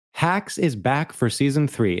Hacks is back for season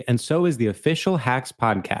 3, and so is the official Hacks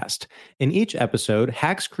podcast. In each episode,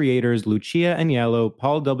 Hacks creators Lucia Aniello,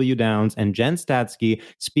 Paul W. Downs, and Jen Statsky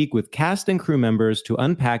speak with cast and crew members to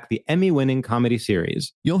unpack the Emmy-winning comedy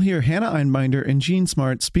series. You'll hear Hannah Einbinder and Jean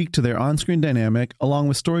Smart speak to their on-screen dynamic, along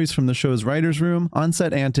with stories from the show's writer's room,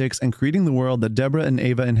 on-set antics, and creating the world that Deborah and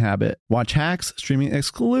Ava inhabit. Watch Hacks, streaming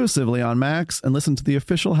exclusively on Max, and listen to the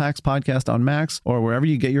official Hacks podcast on Max or wherever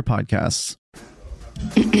you get your podcasts.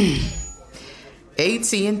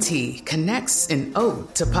 AT&T connects an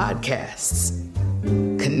ode to podcasts.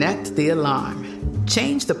 Connect the alarm.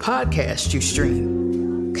 Change the podcast you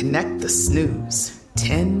stream. Connect the snooze.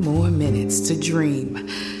 10 more minutes to dream.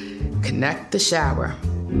 Connect the shower.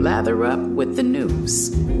 Lather up with the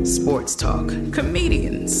news. Sports talk,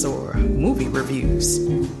 comedians, or movie reviews.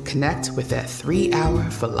 Connect with that 3-hour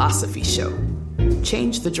philosophy show.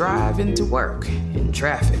 Change the drive into work in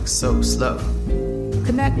traffic so slow.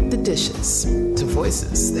 Connect the dishes to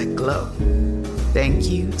voices that glow. Thank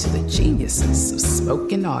you to the geniuses of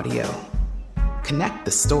spoken audio. Connect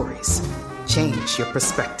the stories. Change your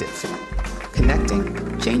perspective.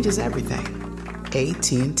 Connecting changes everything.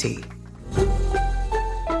 AT&T.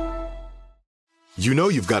 You know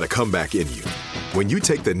you've got a comeback in you. When you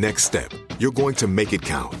take the next step, you're going to make it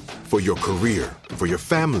count. For your career, for your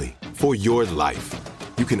family, for your life.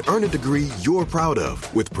 You can earn a degree you're proud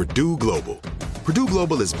of with Purdue Global. Purdue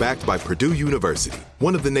Global is backed by Purdue University,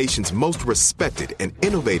 one of the nation's most respected and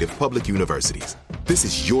innovative public universities. This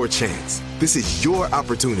is your chance. This is your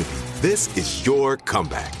opportunity. This is your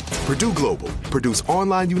comeback. Purdue Global, Purdue's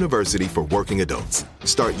online university for working adults.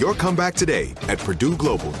 Start your comeback today at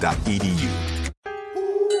purdueglobal.edu.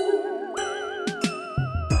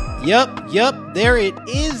 Yup, there it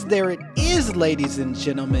is, ladies and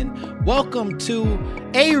gentlemen. Welcome to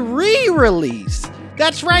a re-release.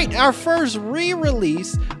 That's right, our first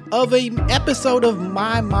re-release of an episode of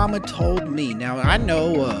My Mama Told Me. Now, I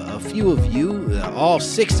know a few of you, all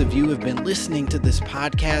 6 of you, have been listening to this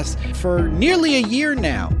podcast for nearly a year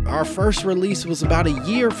now. Our first release was about a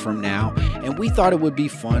year from now, and we thought it would be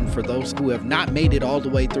fun for those who have not made it all the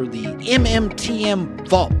way through the MMTM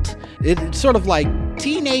vault. It's sort of like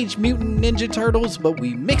Teenage Mutant Ninja Turtles, but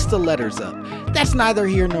we mixed the letters up. That's neither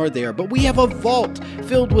here nor there, but we have a vault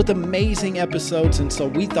filled with amazing episodes, and so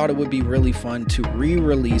we thought it would be really fun to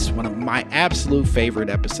re-release one of my absolute favorite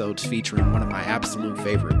episodes featuring one of my absolute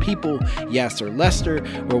favorite people, Yasser Lester,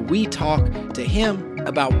 where we talk to him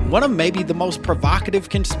about one of maybe the most provocative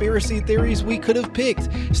conspiracy theories we could have picked,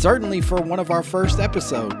 certainly for one of our first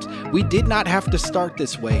episodes. We did not have to start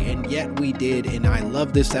this way, and yet we did, and I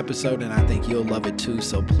love this episode, and I think you'll love it too,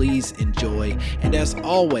 so please enjoy. And as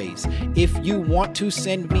always, if you want to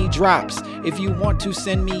send me drops, if you want to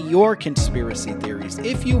send me your conspiracy theories,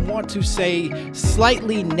 if you want to say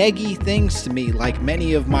slightly neggy things to me like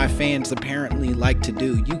many of my fans apparently like to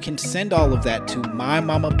do, you can send all of that to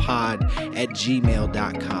mymamapod@gmail.com.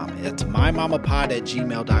 That's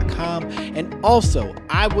mymamapod@gmail.com. And also,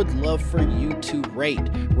 I would love for you to rate,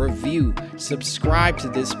 review, subscribe to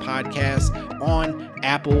this podcast on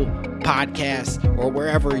Apple Podcasts or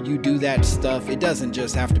wherever you do that stuff. It doesn't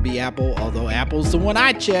just have to be Apple, although Apple's the one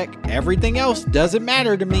I check. Everything else doesn't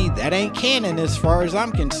matter to me. That ain't canon as far as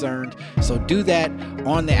I'm concerned. So do that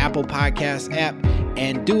on the Apple Podcast app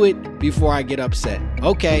and do it before I get upset.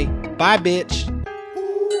 Okay, bye, bitch.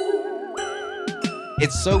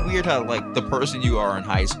 It's so weird how, like, the person you are in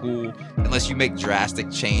high school, unless you make drastic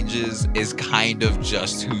changes, is kind of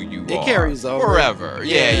just who you are. It carries over. Forever.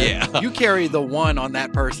 Yeah. You carry the one on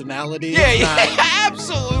that personality. Yeah,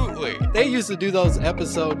 absolutely. They used to do those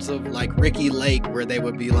episodes of, like, Ricky Lake where they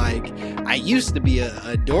would be like, I used to be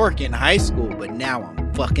a dork in high school, but now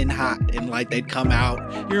I'm fucking hot. And, like, they'd come out.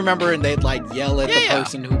 You remember? And they'd, like, yell at the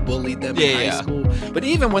person who bullied them in high school. But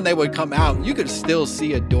even when they would come out, you could still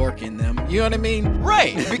see a dork in them. You know what I mean?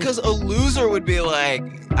 Right, because a loser would be like,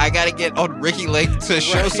 I gotta get on Ricky Lake to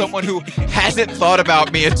show someone who hasn't thought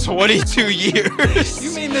about me in 22 years.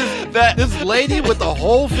 You mean this lady with the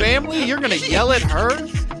whole family, you're gonna yell at her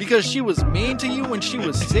because she was mean to you when she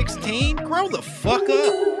was 16? Grow the fuck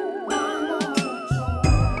up.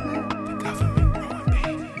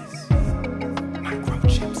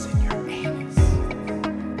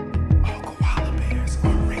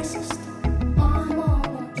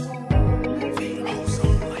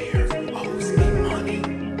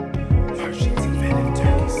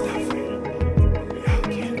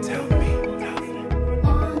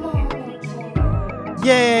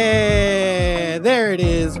 Yeah, there it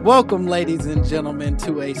is. Welcome, ladies and gentlemen,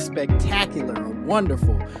 to a spectacular, a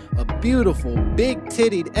wonderful, a beautiful,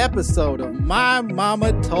 big-tittied episode of My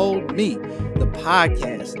Mama Told Me, the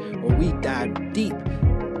podcast where we dive deep,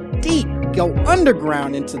 go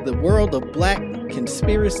underground into the world of black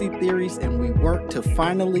conspiracy theories, and we work to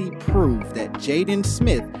finally prove that Jaden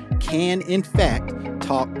Smith can, in fact,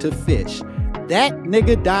 talk to fish. That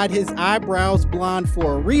nigga dyed his eyebrows blonde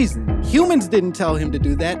for a reason. Humans didn't tell him to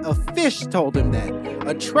do that. A fish told him that.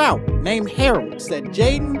 A trout named Harold said,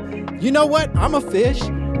 Jaden, you know what? I'm a fish.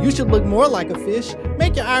 You should look more like a fish.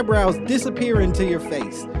 Make your eyebrows disappear into your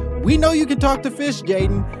face. We know you can talk to fish,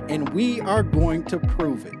 Jaden, and we are going to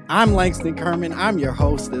prove it. I'm Langston Kerman. I'm your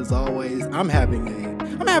host, as always. I'm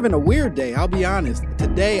having a weird day, I'll be honest.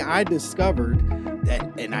 Today, I discovered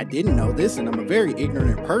that, and I didn't know this, and I'm a very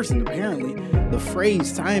ignorant person, apparently, the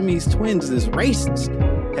phrase Siamese twins is racist.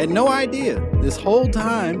 Had no idea. This whole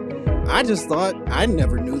time, I just thought, I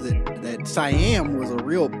never knew that Siam was a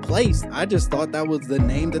real place. I just thought that was the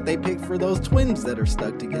name that they picked for those twins that are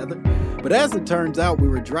stuck together. But as it turns out, we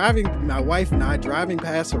were driving, my wife and I, driving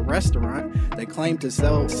past a restaurant that claimed to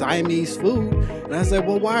sell Siamese food. And I said,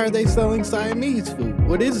 well, why are they selling Siamese food?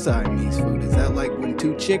 What is Siamese food? Is that like when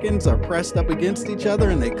two chickens are pressed up against each other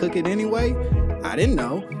and they cook it anyway? I didn't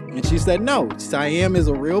know. And she said, no, Siam is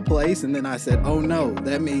a real place. And then I said, oh no,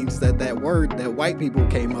 that means that word that white people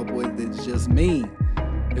came up with is just mean.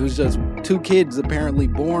 It was just two kids apparently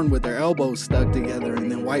born with their elbows stuck together, and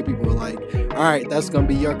then white people were like, all right, that's going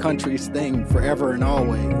to be your country's thing forever and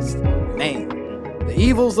always. Man, the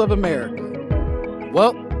evils of America.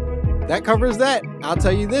 Well, that covers that. I'll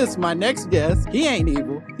tell you this, my next guest, he ain't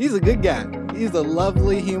evil. He's a good guy. He's a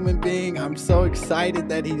lovely human being. I'm so excited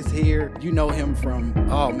that he's here. You know him from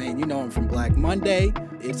Black Monday.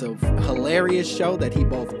 It's a hilarious show that he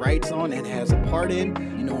both writes on and has a part in.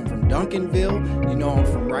 You know him from Duncanville. You know him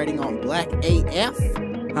from writing on Black AF.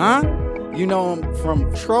 Huh? You know him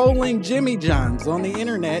from trolling Jimmy Johns on the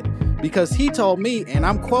internet because he told me, and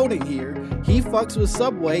I'm quoting here, he fucks with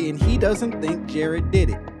Subway and he doesn't think Jared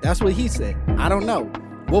did it. That's what he said. I don't know.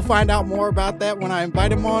 We'll find out more about that when I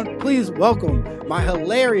invite him on. Please welcome my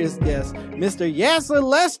hilarious guest, Mr. Yasser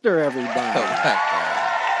Lester, everybody.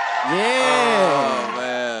 Yeah. Oh,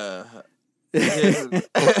 man.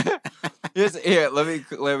 Here, let me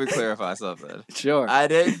clarify something. Sure. I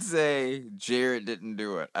didn't say Jared didn't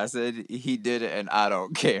do it. I said he did it and I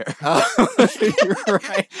don't care. Oh, you're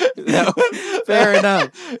right. Fair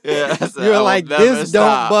enough. Yeah, you're like, this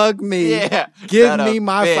stop. Don't bug me. Yeah, give me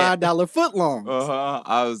my $5 footlongs.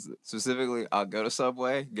 I was specifically, I'll go to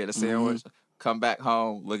Subway, get a sandwich, come back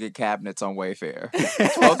home, look at cabinets on Wayfair.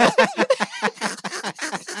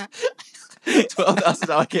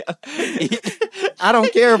 $12,000. I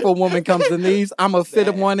don't care if a woman comes in these. I'm going to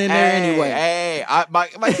fit one in there anyway. Hey, my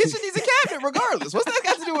kitchen needs a cabinet regardless. What's that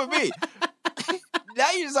got to do with me? Now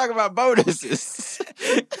you're just talking about bonuses.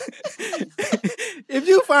 If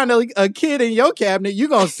you find a kid in your cabinet, you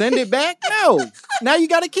going to send it back? No. Now you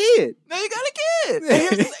got a kid.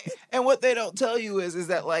 And what they don't tell you is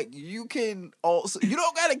that, like, you can also, you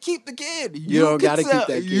don't got to keep the kid. You don't got to keep that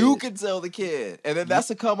kid. You can sell the kid. And then that's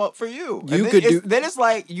a come up for you. Then it's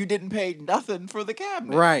like you didn't pay nothing for the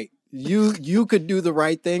cabinet. Right. You could do the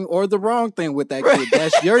right thing or the wrong thing with that kid.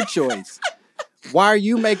 That's your choice. Why are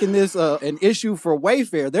you making this an issue for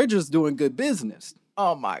Wayfair? They're just doing good business.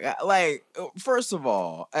 Oh my God. Like, first of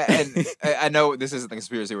all, and I know this isn't the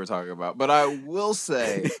conspiracy we're talking about, but I will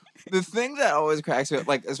say the thing that always cracks me up,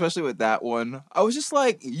 like, especially with that one, I was just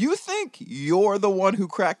like, you think you're the one who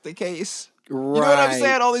cracked the case? Right. You know what I'm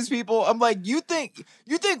saying? All these people, I'm like, you think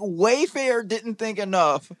Wayfair didn't think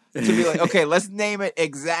enough to be like, okay, let's name it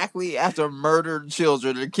exactly after murdered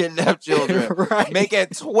children or kidnapped children. Right. Make it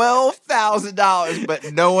 $12,000,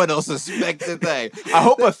 but no one will suspect the thing. I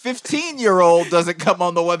hope a 15-year-old doesn't come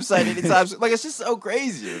on the website anytime soon. Like, it's just so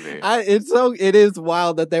crazy to me. It is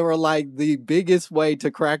wild that they were like, the biggest way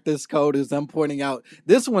to crack this code is them pointing out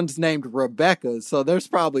this one's named Rebecca, so there's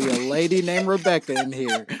probably a lady named Rebecca in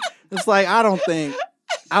here. It's like, I don't think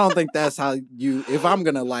that's how if I'm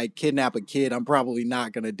going to like kidnap a kid, I'm probably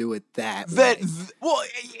not going to do it that way. Well,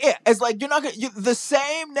 yeah, it's like, you're not going to, the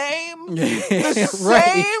same name? The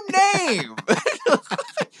same name.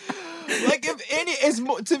 Like, if any, it's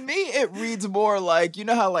more, to me, it reads more like, you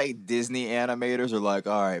know how like Disney animators are like,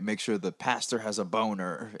 all right, make sure the pastor has a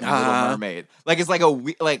boner in Little Mermaid. Like, it's like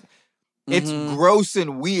it's gross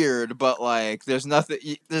and weird, but like there's not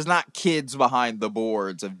kids behind the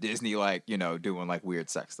boards of Disney, like, you know, doing like weird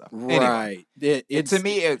sex stuff. Right. Anyway, to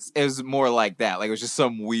me, it was more like that. Like, it was just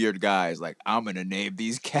some weird guys like, I'm gonna name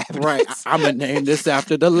these cabinets. Right. I'm gonna name this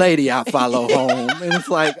after the lady I follow home. And it's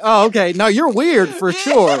like, oh, okay. No, you're weird for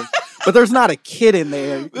sure. But there's not a kid in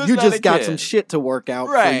there. You just got some shit to work out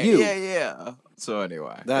for you. Yeah. So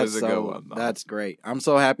anyway, it That's was a good one. Though. That's great. I'm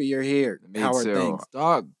so happy you're here. Me How are too. things?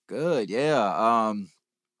 Dog, good. Yeah.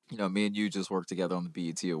 Me and you just worked together on the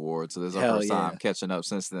BET Awards, so this is our Hell first time yeah. catching up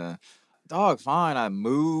since then. Dog, fine. I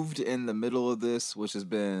moved in the middle of this, which has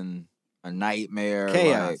been a nightmare.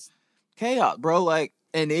 Chaos, bro. Like,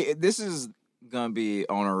 and this is gonna be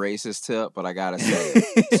on a racist tip, but I gotta say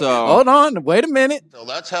it. So Hold on. Wait a minute. So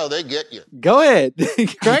that's how they get you. Go ahead.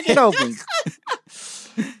 Crack it open.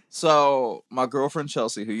 So my girlfriend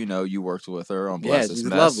Chelsea, who you worked with her on Yeah, Bless This she's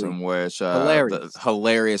Mess, lovely. in which Hilarious. the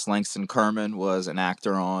hilarious Langston Kerman was an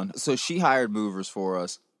actor on. So she hired movers for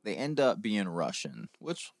us. They end up being Russian,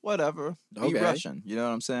 which whatever, be Okay. Russian. You know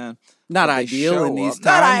what I'm saying? Not But they ideal show in these up.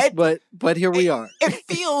 Not times, I- but here we are. It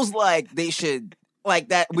feels like they should. Like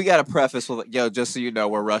that, we got to preface with, just so you know,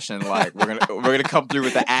 we're Russian. Like we're gonna come through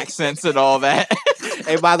with the accents and all that.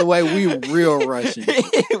 Hey, by the way, we real Russian.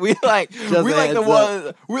 we like Just a the heads up.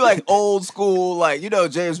 one. We like old school, like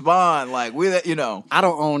James Bond. Like I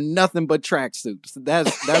don't own nothing but tracksuits.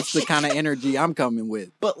 That's the kind of energy I'm coming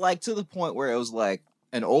with. But like to the point where it was like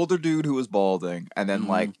an older dude who was balding, and then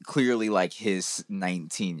like clearly like his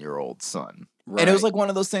 19-year-old son. And it was Right. like one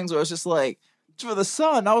of those things where it's just like for the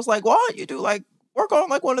son, I was like, why don't you do like work on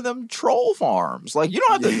like one of them troll farms? Like you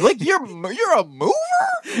don't have to like you're a mover.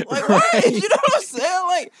 Like what? You know what I'm saying?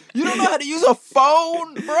 Like you don't know how to use a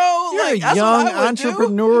phone, bro. You're like, a that's young what I would do.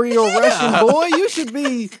 entrepreneurial Yeah. Russian boy.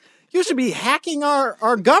 You should be hacking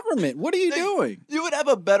our government. What are you Like, doing? You would have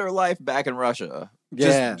a better life back in Russia.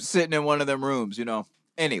 Yeah. Just sitting in one of them rooms,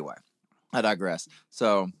 Anyway, I digress.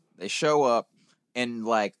 So they show up and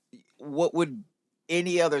like what would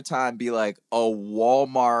any other time be like a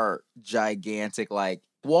Walmart gigantic, like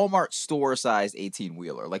Walmart store sized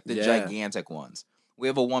 18-wheeler, like the Yeah. gigantic ones. We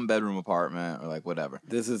have a 1-bedroom apartment or like whatever.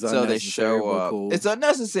 This is So they unnecessary, show but up. cool. It's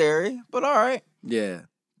unnecessary, but all right. Yeah.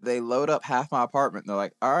 They load up half my apartment. And they're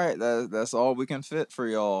like, all right, that's all we can fit for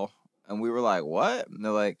y'all. And we were like, what? And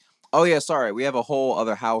they're like, oh yeah, sorry, we have a whole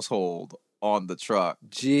other household on the truck.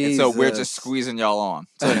 Jesus. And so we're just squeezing y'all on.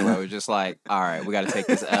 So anyway, we're just like, all right, we got to take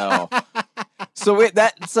this L.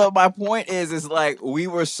 So my point is like we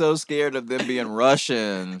were so scared of them being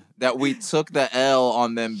Russian that we took the L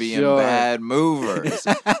on them being Sure. bad movers.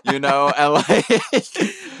 And like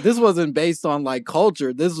This wasn't based on like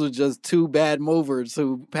culture. This was just two bad movers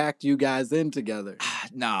who packed you guys in together.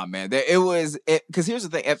 nah, man. Because here's the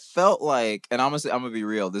thing. It felt like, and I'm gonna be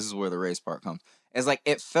real. This is where the race part comes. It's like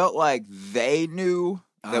it felt like they knew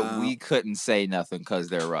that we couldn't say nothing because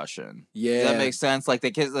they're Russian. Yeah. Does that make sense? Like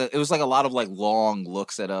it was like a lot of like long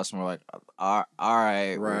looks at us, and we're like, all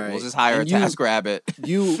right, Right. we'll just hire And a TaskRabbit.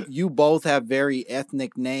 You both have very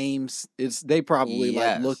ethnic names. They probably like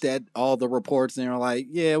Yes. looked at all the reports and they're like,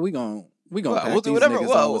 yeah, we gonna pack We'll do these whatever. niggas on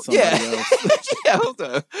Well, with somebody yeah, else. yeah,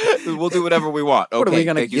 we'll do whatever we want. Okay, What are we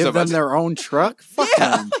gonna thank you give so them much. their own truck? Fuck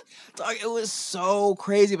Yeah. them. Dog, it was so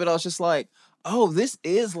crazy, but I was just like, oh, this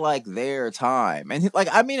is like their time. And like,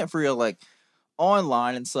 I mean it for real, like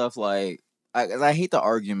online and stuff. Like, I hate the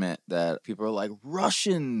argument that people are like,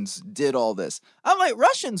 Russians did all this. I'm like,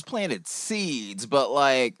 Russians planted seeds, but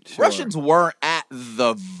like, Sure. Russians weren't at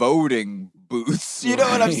the voting booths. You know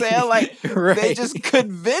what I'm Right. saying? Like, they Right. just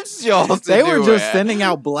convinced y'all to They were do just it. sending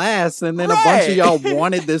out blasts, and then a bunch of Right. y'all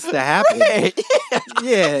wanted this to happen. Right.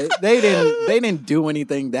 Yeah, they didn't do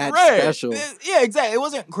anything that special. Yeah, exactly. It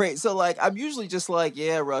wasn't great. So like, I'm usually just like,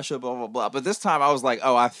 yeah, Russia, blah blah blah. But this time I was like,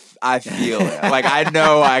 oh, I feel it. Like I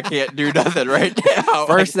know I can't do nothing right now.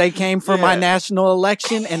 First, they came for my Yeah. national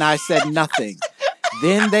election, and I said nothing.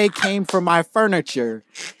 Then they came for my furniture,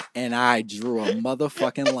 and I drew a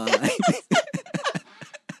motherfucking line.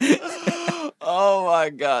 Oh my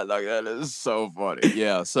god, like that is so funny.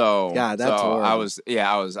 Yeah, so God, that's so I horrible.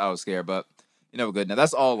 was scared, but good. Now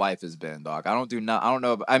that's all life has been, dog. I don't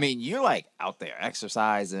know. I mean, you're like out there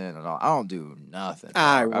exercising and all. I don't do nothing.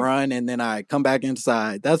 I dog. run and then I come back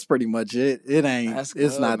inside. That's pretty much it. It's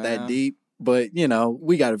That's not good, that man. deep. But,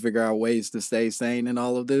 we got to figure out ways to stay sane in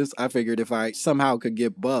all of this. I figured if I somehow could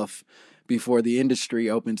get buff before the industry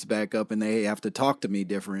opens back up and they have to talk to me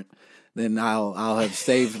different, then I'll have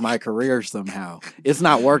saved my career somehow. It's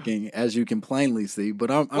not working, as you can plainly see, but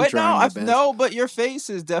I'm Wait, trying my best. no, but your face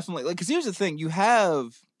is definitely like. Because here's the thing: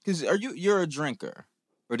 you're a drinker,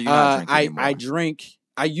 or do you not drink anymore? I drink.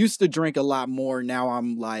 I used to drink a lot more. Now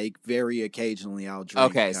I'm like very occasionally I'll drink.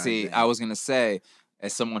 Okay, kinda see, thing. I was gonna say,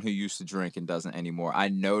 as someone who used to drink and doesn't anymore, I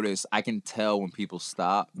can tell when people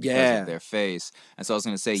stop because Yeah. of their face. And so I was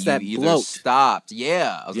gonna say It's you that either bloat. stopped,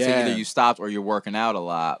 I was gonna say Yeah. either you stopped or you're working out a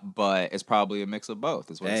lot, but it's probably a mix of both.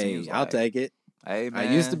 Is what it Hey, seems like. I'll take it. Hey, man.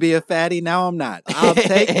 I used to be a fatty. Now I'm not. I'll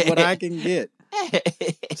take what I can get.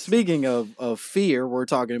 Speaking of fear, we're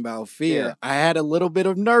talking about fear. Yeah. I had a little bit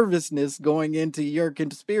of nervousness going into your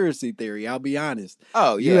conspiracy theory. I'll be honest.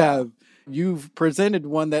 Oh, yeah. You've presented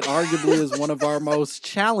one that arguably is one of our most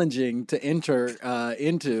challenging to enter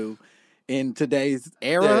into in today's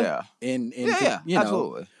era. Yeah.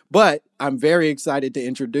 Absolutely. But I'm very excited to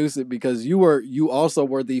introduce it because you also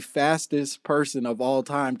were the fastest person of all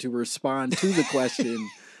time to respond to the question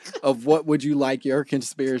of what would you like your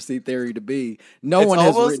conspiracy theory to be. No one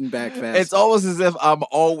has written back fast. It's almost as if I'm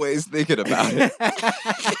always thinking about it.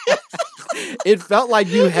 It felt like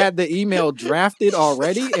you had the email drafted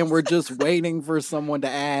already and we're just waiting for someone to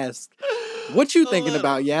ask, what you thinking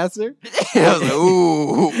about, Yasser? I was like,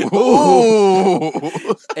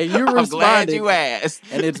 ooh. And you I'm responded. glad you asked.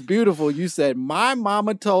 And it's beautiful. You said, my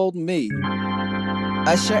mama told me.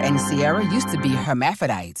 Usher and Ciara used to be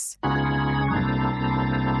hermaphrodites.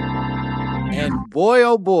 And boy,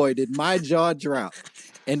 oh boy, did my jaw drop.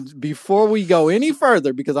 And before we go any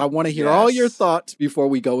further, because I want to hear all your thoughts, before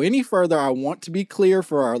we go any further, I want to be clear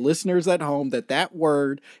for our listeners at home that that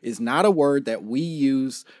word is not a word that we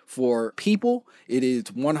use for people. It is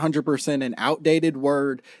 100% an outdated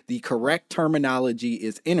word. The correct terminology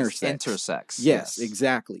is intersex. Intersex. Yes,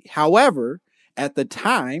 exactly. However, at the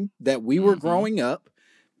time that we were growing up,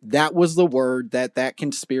 that was the word that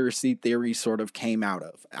conspiracy theory sort of came out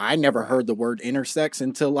of. I never heard the word intersex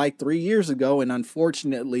until like 3 years ago. And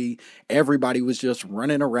unfortunately, everybody was just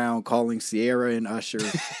running around calling Ciara and Usher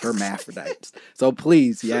hermaphrodites. So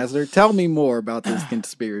please, Yasser, tell me more about this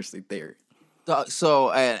conspiracy theory. So,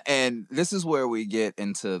 and this is where we get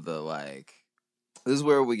into the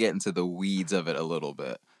weeds of it a little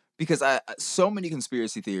bit. Because so many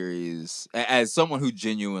conspiracy theories, as someone who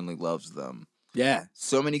genuinely loves them, yeah,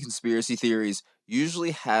 so many conspiracy theories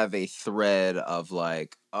usually have a thread of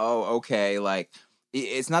like, oh, okay, like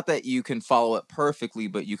it's not that you can follow it perfectly,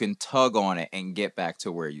 but you can tug on it and get back to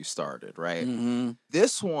where you started, right? Mm-hmm.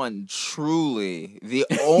 This one, truly, the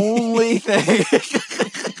only thing...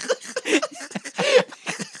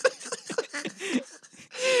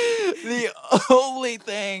 the only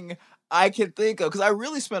thing I can think of, because I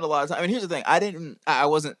really spent a lot of time. I mean, here's the thing: I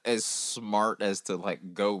wasn't as smart as to like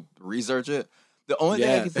go research it. The only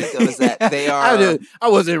thing I can think of is that they are. I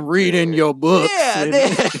wasn't reading your books.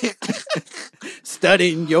 Yeah,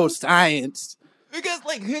 studying your science. Because,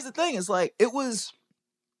 like, here's the thing: it's like it was.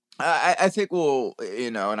 I think we'll,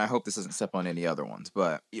 and I hope this doesn't step on any other ones,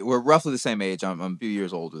 but we're roughly the same age. I'm a few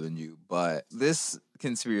years older than you, but this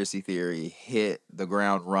conspiracy theory hit the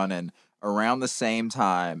ground running around the same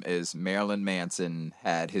time as Marilyn Manson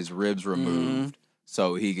had his ribs removed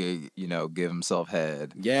so he could, give himself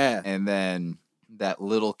head. Yeah. And then that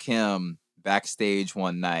Little Kim backstage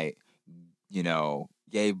one night,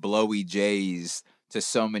 gave blowy J's to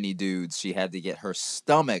so many dudes she had to get her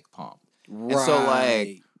stomach pumped. Right.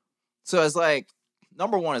 And so it's like,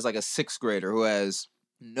 number one is like a sixth grader who has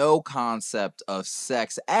no concept of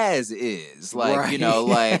sex as is. Like, right.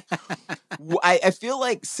 I feel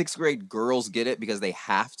like sixth grade girls get it because they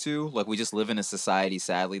have to. Like, we just live in a society,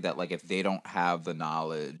 sadly, that like if they don't have the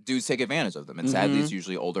knowledge, dudes take advantage of them. And sadly, it's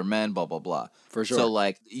usually older men, blah, blah, blah. For sure. So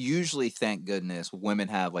like, usually, thank goodness, women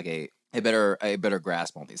have like a better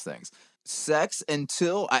grasp on these things. Sex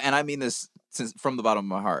until, and I mean this from the bottom of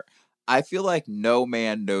my heart, I feel like no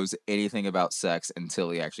man knows anything about sex until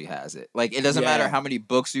he actually has it. Like, it doesn't matter how many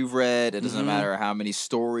books you've read. It doesn't matter how many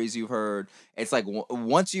stories you've heard. It's like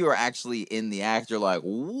once you are actually in the act, you're like,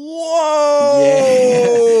 whoa!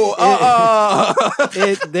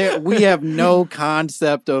 Yeah. We have no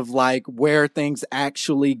concept of like where things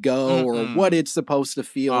actually go or what it's supposed to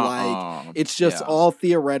feel like. It's just all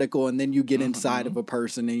theoretical, and then you get inside of a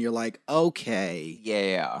person and you're like, okay,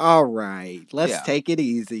 yeah, all right, let's take it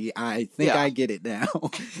easy. I think I get it now.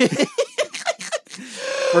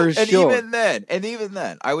 For sure. And even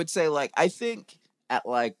then, I would say, like, I think at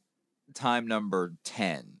like time number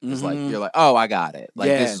 10 is like, you're like, oh, I got it. Like,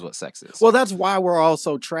 this is what sex is. Well, that's why we're all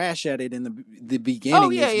so trash at it in the beginning,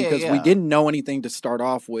 because we didn't know anything to start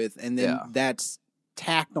off with, and then that's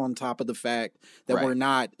tacked on top of the fact that we're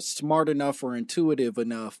not smart enough or intuitive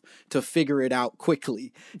enough to figure it out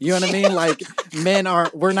quickly. You know what I mean? Like,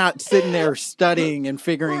 we're not sitting there studying and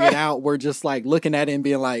figuring it out. We're just like looking at it and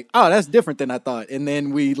being like, oh, that's different than I thought. And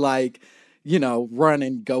then we like, run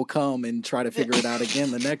and go come and try to figure it out again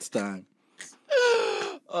the next time.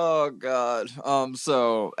 Oh God.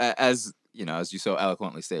 So as you so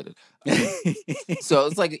eloquently stated, so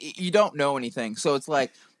it's like you don't know anything. So it's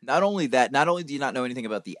like, not only do you not know anything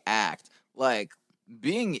about the act, like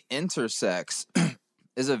being intersex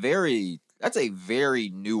is a very that's a very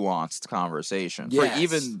nuanced conversation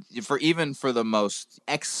Yes. for even for the most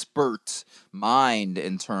expert mind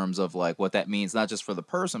in terms of like what that means, not just for the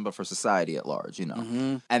person but for society at large, you know.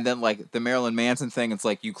 Mm-hmm. And then like the Marilyn Manson thing, it's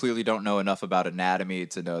like you clearly don't know enough about anatomy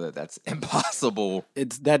to know that that's impossible.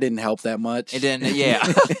 That didn't help that much. It didn't, yeah.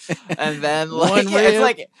 And then like One it's rib.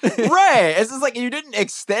 like right, it's just like you didn't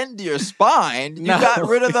extend your spine, you No. got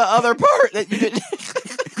rid of the other part that you didn't.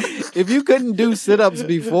 If you couldn't do sit-ups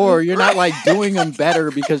before, you're not like doing them better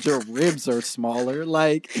because your ribs are smaller.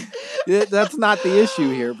 Like that's not the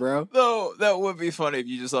issue here, bro. Though that would be funny if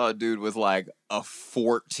you just saw a dude with like a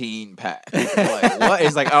 14 pack. Like what?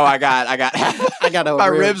 He's like, oh, I got I got a my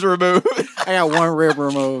rib. ribs removed. I got one rib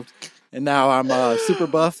removed, and now I'm super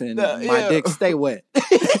buff and my yeah. dick stay wet.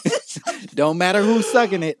 Don't matter who's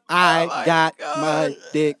sucking it. I my got God. my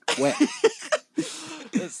dick wet.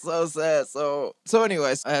 It's so sad. So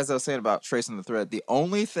anyways, as I was saying about tracing the thread, the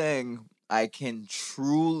only thing I can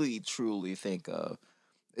truly think of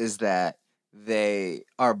is that they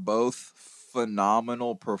are both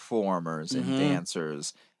phenomenal performers and Mhm.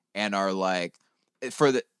 dancers, and are like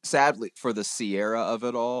sadly for the Sierra of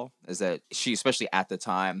it all is that she, especially at the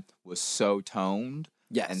time, was so toned.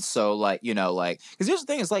 Yes. And so, like, you know, like, because here's the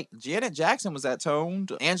thing, is like Janet Jackson was that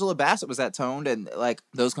toned, Angela Bassett was that toned, and like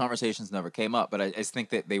those conversations never came up. But I just think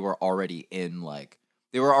that they were already in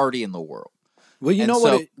the world. Well, you And know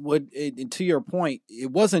so- what? To your point,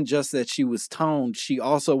 it wasn't just that she was toned. She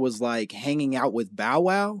also was like hanging out with Bow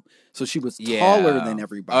Wow, so she was taller than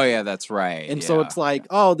everybody. Oh yeah, that's right. And so it's like,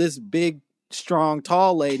 oh, this big, strong,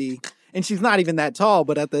 tall lady, and she's not even that tall.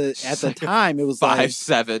 But at the time, it was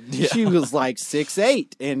 5'7". Yeah. she was like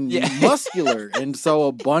 6'8" and Yeah. muscular, and so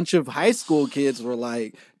a bunch of high school kids were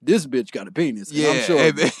like, "This bitch got a penis." And I'm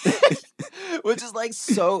sure. Which is like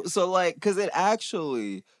so like, because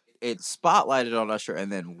it spotlighted on Usher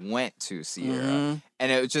and then went to Sierra. Mhm.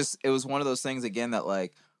 And it was one of those things again that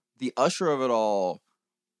like the Usher of it all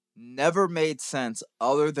never made sense,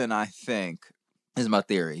 other than, I think, is my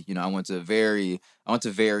theory. You know, I went to very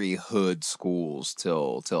hood schools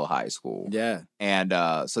till high school. Yeah. And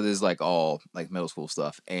so there's like all like middle school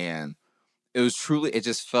stuff. And it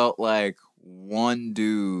just felt like one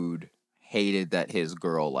dude hated that his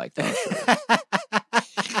girl liked Usher.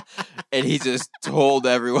 And he just told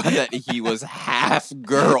everyone that he was half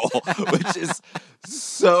girl, which is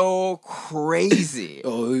so crazy.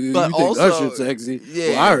 Oh, you But think also- Usher's sexy? yeah.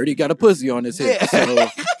 Well, I already got a pussy on his hip, Yeah.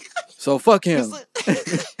 so fuck him.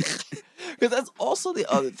 Because that's also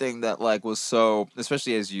the other thing that like was so,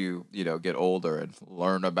 especially as you get older and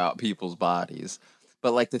learn about people's bodies.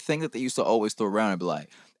 But like the thing that they used to always throw around and be like,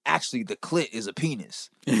 actually the clit is a penis.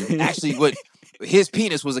 Actually, what his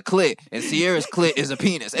penis was a clit and Sierra's clit is a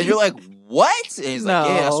penis. And you're like, what? And he's like,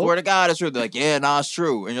 yeah, I No. swear to God, it's true. They're like, yeah, nah, it's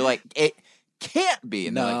true. And you're like, it can't be.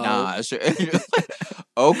 And they're like, No. nah, it's true. And you're like,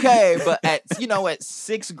 okay, but at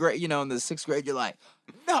sixth grade, in the sixth grade, you're like,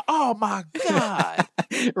 no, oh my God.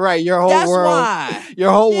 Right, your whole That's world. why.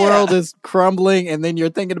 Your whole Yeah. world is crumbling, and then you're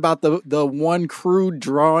thinking about the one crude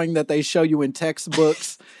drawing that they show you in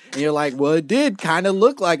textbooks, and you're like, well, it did kind of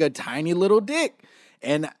look like a tiny little dick,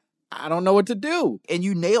 and I don't know what to do. And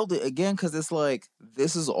you nailed it again, because it's like,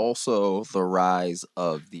 this is also the rise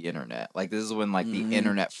of the internet. Like, this is when like Mhm. the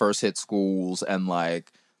internet first hit schools, and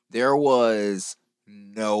like there was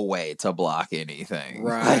no way to block anything.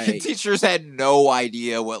 Like, Right. teachers had no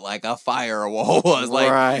idea what like a firewall was. Like,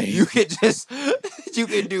 Right. you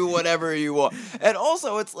could do whatever you want. And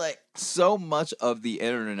also, it's like so much of the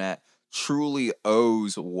internet truly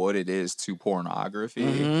owes what it is to pornography.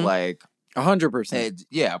 Mhm. Like, 100%.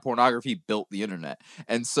 pornography built the internet.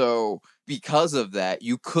 And so because of that,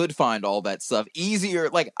 you could find all that stuff easier.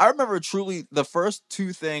 Like, I remember truly the first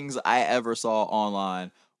two things I ever saw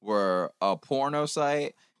online were a porno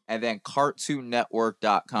site and then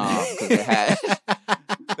cartoonnetwork.com, because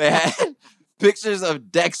they had pictures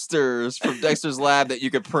of Dexter's from Dexter's Lab that you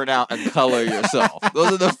could print out and color yourself.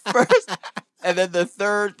 Those are the first. And then the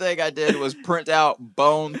third thing I did was print out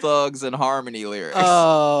Bone Thugs and Harmony lyrics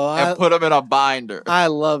Oh, and put them in a binder. I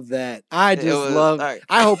love that. I It just was- love. like-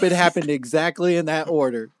 I hope it happened exactly in that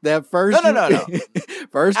order. That first, No.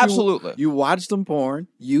 First, Absolutely. you watched some porn.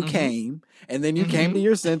 You Mhm. came, and then you came to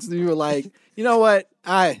your senses. And you were like, you know what?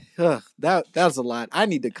 That was a lot. I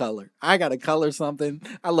need to color. I got to color something.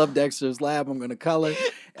 I love Dexter's Lab. I'm going to color.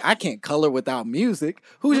 I can't color without music.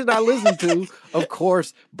 Who should I listen to? Of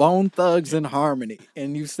course, Bone Thugs and Harmony.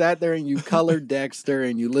 And you sat there and you colored Dexter,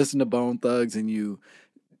 and you listened to Bone Thugs, and you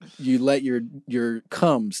you let your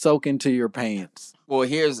cum soak into your pants. Well,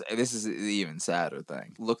 this is the even sadder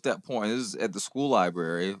thing. Looked at porn. This is at the school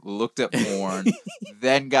library. Looked at porn,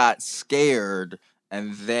 then got scared,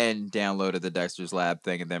 and then downloaded the Dexter's Lab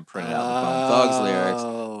thing, and then printed out the Bone Thugs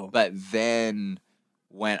lyrics. But then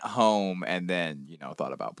went home and then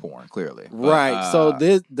thought about porn. Clearly, right. So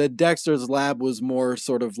the Dexter's Lab was more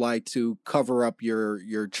sort of like to cover up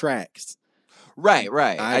your tracks. Right.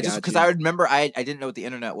 Because I remember I didn't know what the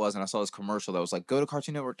internet was, and I saw this commercial that was like, go to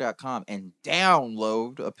CartoonNetwork.com and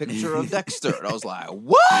download a picture of Dexter. And I was like,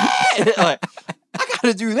 what? Like, I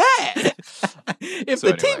gotta do that. If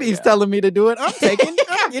TV's telling me to do it, I'm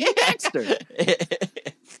getting Dexter.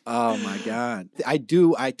 Oh my God. I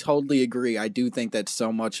totally agree. I do think that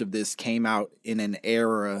so much of this came out in an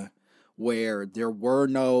era where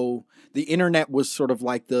the internet was sort of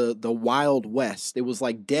like the Wild West. It was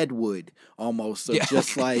like Deadwood almost. So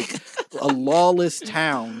just like a lawless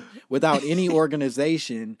town without any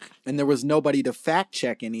organization, and there was nobody to fact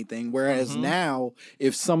check anything. Whereas now,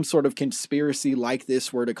 if some sort of conspiracy like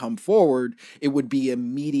this were to come forward, it would be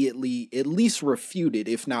immediately at least refuted,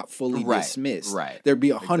 if not fully dismissed. Right. There'd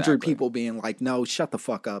be 100 people being like, no, shut the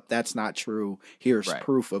fuck up. That's not true. Here's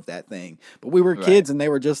proof of that thing. But we were kids and they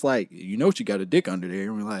were just like, she got a dick under there.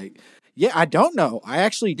 And we're like, yeah, I don't know. I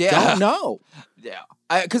actually don't know. Yeah.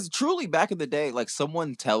 Because truly back in the day, like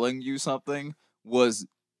someone telling you something was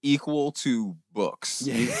equal to books.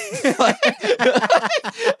 Yeah.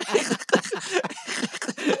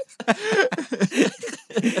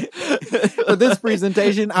 For this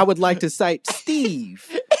presentation, I would like to cite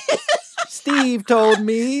Steve. Steve told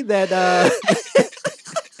me that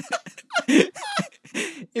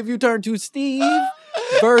if you turn to Steve,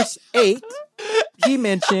 verse 8, he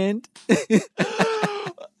mentioned...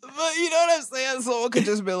 But you know what I'm saying? Someone could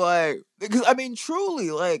just be like, because I mean,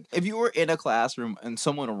 truly, like, if you were in a classroom and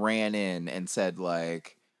someone ran in and said,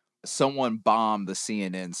 like, someone bombed the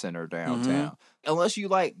CNN center downtown, unless you,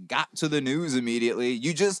 like, got to the news immediately,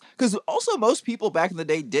 you just, because also most people back in the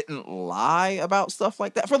day didn't lie about stuff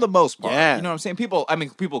like that for the most part. Yeah. You know what I'm saying?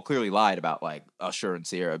 People clearly lied about, like, Usher and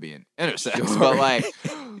Sierra being intersex, Sure.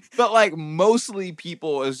 but like mostly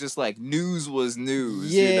people, it was just like news was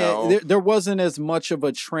news. Yeah, there wasn't as much of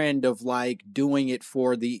a trend of like doing it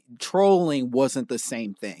for the trolling. Wasn't the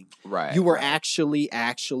same thing. Right. You were actually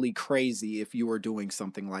crazy if you were doing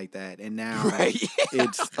something like that, and now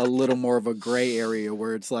it's a little more of a gray area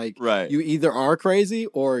where it's like you either are crazy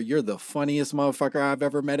or you're the funniest motherfucker I've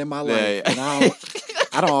ever met in my life, and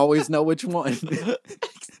I don't always know which one.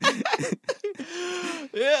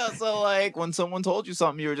 Yeah, so like when someone told you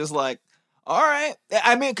something, you were just like, all right.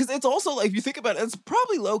 I mean, because it's also like, if you think about it, it's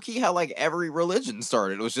probably low key how like every religion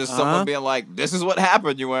started. It was just someone being like, this is what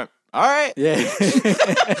happened. You went, all right. Yeah.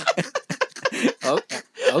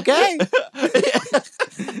 Okay.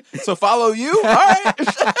 So follow you? All right.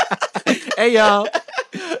 Hey, y'all.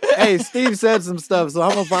 Hey, Steve said some stuff, so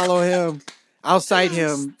I'm going to follow him. I'll cite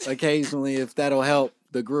him occasionally if that'll help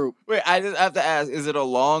the group. Wait, I just have to ask, is it a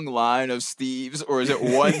long line of Steves or is it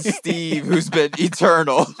one Steve who's been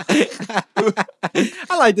eternal?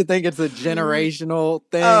 I like to think it's a generational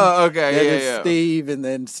thing. Oh, okay. Yeah. Steve and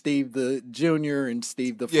then Steve the Junior and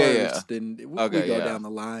Steve the First. And we go down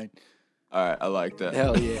the line. All right, I like that.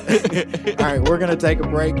 Hell yeah. All right, we're going to take a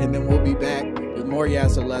break and then we'll be back with more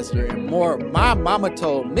Yasser Lester and more My Mama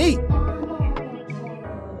Told Me.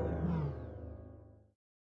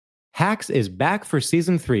 Hacks is back for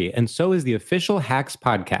season 3, and so is the official Hacks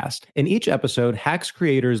podcast. In each episode, Hacks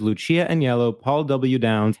creators Lucia Aniello, Paul W.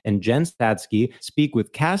 Downs, and Jen Statsky speak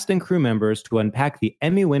with cast and crew members to unpack the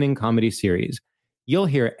Emmy-winning comedy series. You'll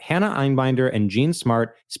hear Hannah Einbinder and Jean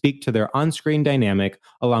Smart speak to their on-screen dynamic,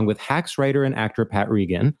 along with Hacks writer and actor Pat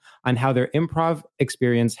Regan, on how their improv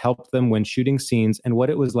experience helped them when shooting scenes and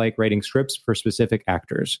what it was like writing scripts for specific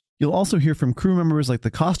actors. You'll also hear from crew members like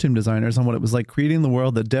the costume designers on what it was like creating the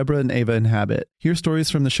world that Deborah and Ava inhabit. Hear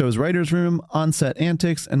stories from the show's writer's room, on-set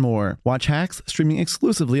antics, and more. Watch Hacks streaming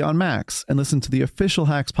exclusively on Max, and listen to the official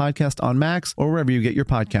Hacks podcast on Max or wherever you get your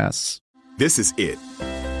podcasts. This is it.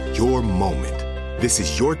 Your moment. This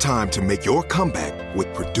is your time to make your comeback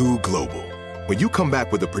with Purdue Global. When you come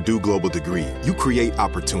back with a Purdue Global degree, you create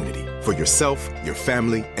opportunity for yourself, your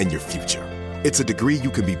family, and your future. It's a degree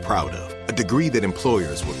you can be proud of, a degree that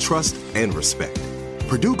employers will trust and respect.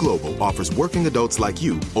 Purdue Global offers working adults like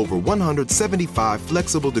you over 175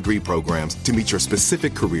 flexible degree programs to meet your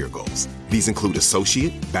specific career goals. These include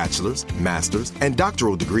associate, bachelor's, master's, and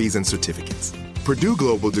doctoral degrees and certificates. Purdue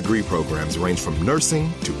Global degree programs range from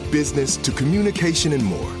nursing to business to communication and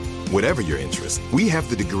more. Whatever your interest, we have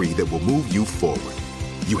the degree that will move you forward.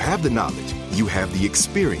 You have the knowledge, you have the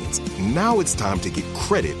experience. Now it's time to get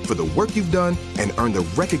credit for the work you've done and earn the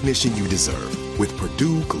recognition you deserve with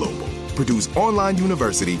Purdue Global, Purdue's online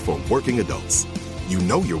university for working adults. You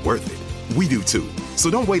know you're worth it. We do too. So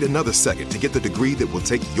don't wait another second to get the degree that will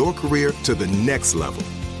take your career to the next level.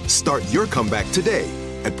 Start your comeback today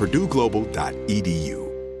at purdueglobal.edu.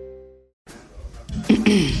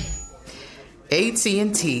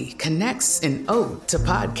 AT&T connects an ode to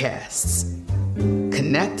podcasts.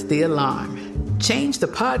 Connect the alarm. Change the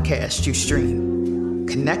podcast you stream.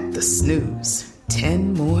 Connect the snooze.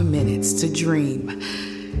 10 more minutes to dream.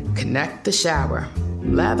 Connect the shower.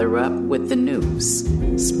 Lather up with the news.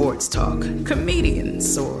 Sports talk,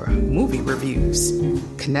 comedians, or movie reviews.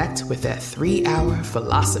 Connect with that 3-hour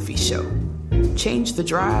philosophy show. Change the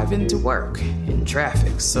drive into work in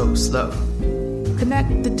traffic so slow.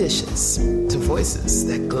 Connect the dishes to voices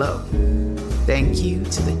that glow. Thank you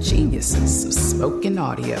to the geniuses of spoken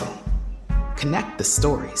audio. Connect the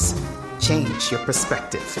stories. Change your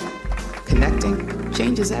perspective. Connecting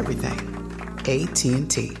changes everything.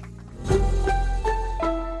 AT&T.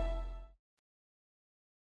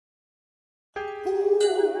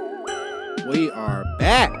 We are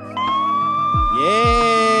back. Yeah.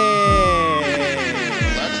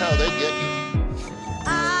 That's how they get you.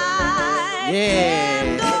 Yeah.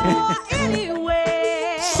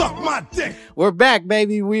 Suck my dick. We're back,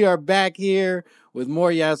 baby. We are back here with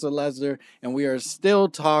more Yasser Lester, and we are still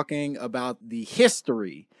talking about the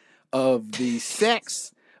history of the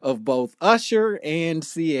sex of both Usher and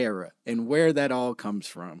Ciara and where that all comes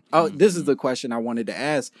from. Oh, this is the question I wanted to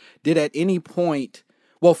ask. Did at any point,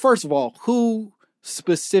 well, first of all, who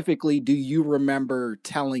specifically do you remember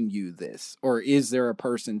telling you this? Or is there a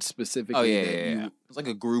person specifically? Yeah. It's like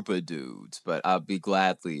a group of dudes, but I'll be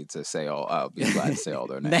glad to say all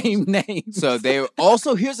their names. Name names. So they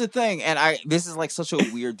also, here's the thing, and this is like such a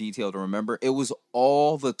weird detail to remember. It was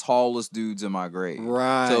all the tallest dudes in my grade.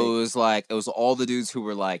 Right. So it was all the dudes who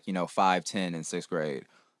were like, 5'10" in 6th grade.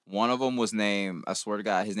 One of them was named, I swear to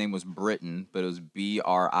God, his name was Britton, but it was Britton.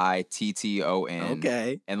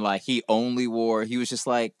 Okay. And like he was just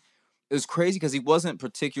like, it was crazy because he wasn't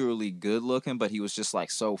particularly good looking, but he was just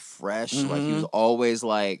like so fresh. Mm-hmm. Like he was always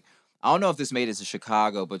like, I don't know if this made it to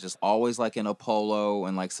Chicago, but just always like in a polo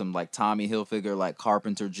and like some like Tommy Hilfiger, like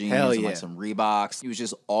Carpenter jeans and like some Reeboks. He was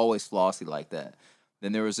just always flossy like that.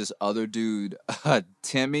 Then there was this other dude,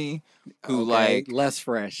 Timmy, who less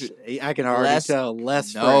fresh. I can already tell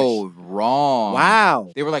less fresh. No, wrong.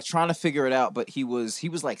 Wow. They were like trying to figure it out, but he was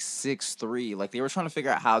like 6'3". Like they were trying to figure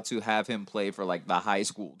out how to have him play for like the high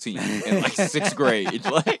school team in like 6th grade.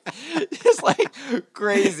 Like it's like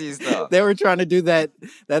crazy stuff. They were trying to do that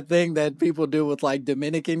thing that people do with like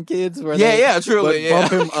Dominican kids where truly,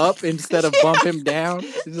 bump him up instead of bump him down.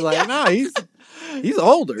 It's like, no, he's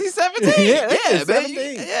older. He's 17. Yeah, yeah, 17.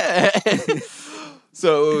 Yeah.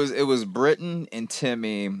 So it was Britton and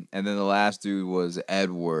Timmy, and then the last dude was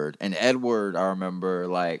Edward. And Edward, I remember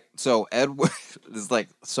Edward is like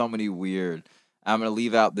so many weird. I'm gonna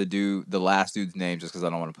leave out the last dude's name just because I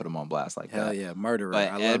don't want to put him on blast like that. Hell yeah, murderer. But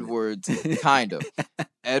I love Edward's kind of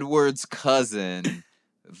Edward's cousin,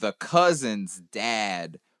 the cousin's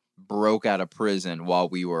dad broke out of prison while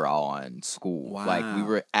we were on school. Wow. Like we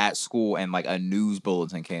were at school and like a news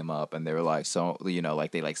bulletin came up and they were like, so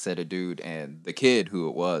like they like said a dude and the kid who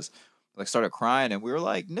it was like started crying and we were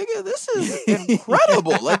like, nigga, this is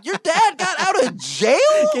incredible. Like your dad got out of jail?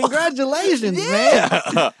 Congratulations,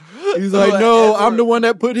 man. He's like, no, I'm the one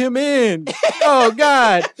that put him in. Oh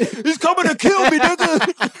God. He's coming to kill me,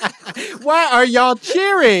 nigga. Why are y'all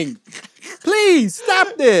cheering? Please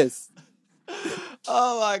stop this.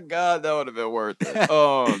 Oh my God, that would have been worth it.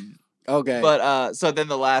 Okay. But so then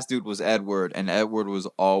the last dude was Edward, and Edward was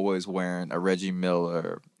always wearing a Reggie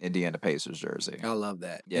Miller Indiana Pacers jersey. I love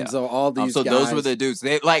that. Yeah. And so all these so guys, those were the dudes.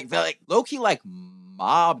 They like low-key like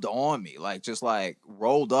mobbed on me, like just like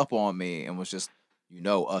rolled up on me and was just,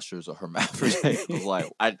 Usher's a hermaphrodite. I was like,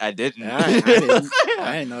 I didn't. I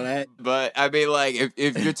didn't know that. But I mean, like,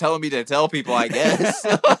 if you're telling me to tell people, I guess.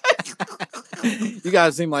 You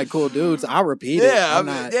guys seem like cool dudes. I'll repeat it.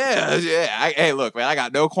 Yeah. Hey, look, man, I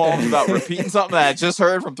got no qualms about repeating something that I just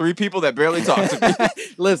heard from 3 people that barely talked to me.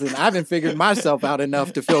 Listen, I haven't figured myself out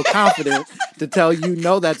enough to feel confident to tell you,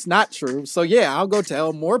 no, that's not true. So yeah, I'll go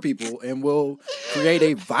tell more people and we'll create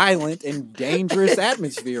a violent and dangerous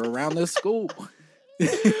atmosphere around this school.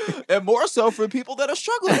 And more so for people that are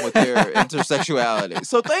struggling with their intersexuality.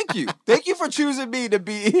 So thank you for choosing me to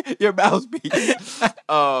be your mouthpiece.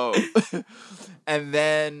 And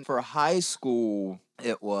then for high school,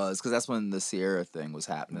 it was because that's when the Sierra thing was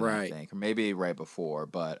happening, Right. I think, or maybe right before,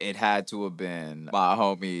 but it had to have been my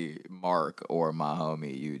homie Mark or my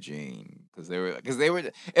homie Eugene because they were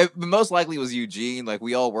it most likely was Eugene. Like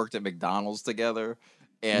we all worked at McDonald's together,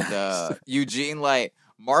 and Eugene, like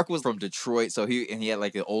Mark was from Detroit, so he had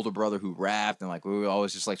like an older brother who rapped, and like we were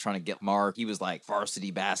always just like trying to get Mark. He was like varsity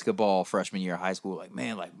basketball freshman year of high school. Like,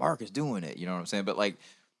 man, like Mark is doing it. You know what I'm saying? But like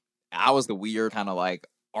I was the weird kind of like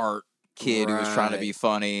art kid who was trying to be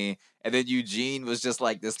funny, and then Eugene was just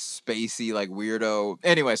like this spacey like weirdo.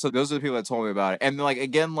 Anyway, so those are the people that told me about it. And like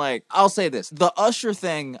again, like I'll say this, the Usher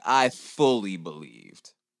thing I fully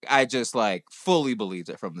believed. I just like fully believed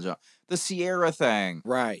it from the jump. The Sierra thing.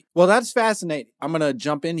 Right. Well, that's fascinating. I'm going to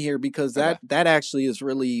jump in here because that actually is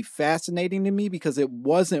really fascinating to me because it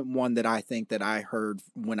wasn't one that I think that I heard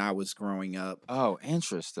when I was growing up. Oh,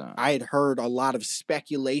 interesting. I had heard a lot of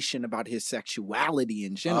speculation about his sexuality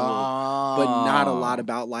in general, but not a lot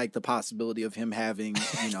about like the possibility of him having,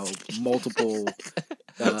 multiple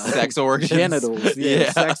sex organs. Genitals.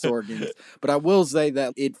 Sex organs. But I will say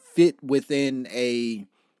that it fit within a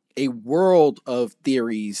world of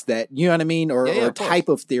theories that, you know what I mean? Or a type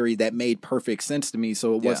of theory that made perfect sense to me.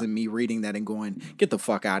 So it wasn't me reading that and going, get the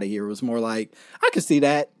fuck out of here. It was more like, I could see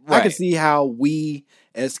that. Right. I could see how we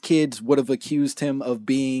as kids would have accused him of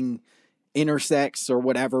being intersex or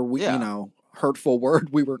whatever, hurtful word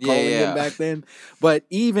we were calling him back then. But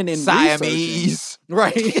even in Siamese.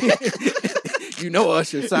 Right.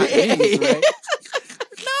 Usher Siamese, right?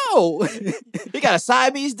 No. He got a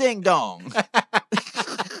Siamese ding dong.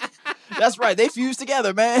 That's right. They fused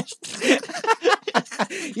together, man.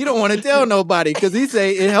 You don't want to tell nobody because he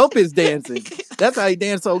say it helped his dancing. That's how he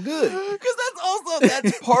danced so good. Because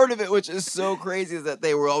that's part of it, which is so crazy, is that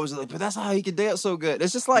they were always like, but that's how he can dance so good.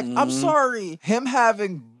 It's just like, I'm sorry, him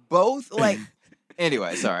having both, like.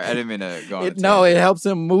 Anyway, sorry, I didn't mean to go on. It helps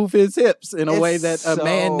him move his hips in a way that a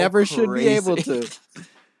man never should be able to.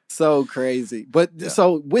 So crazy. But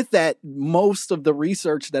so with that, most of the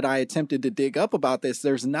research that I attempted to dig up about this,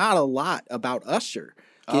 there's not a lot about Usher.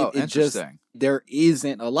 Interesting. There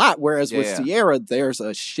isn't a lot. Whereas with Sierra, there's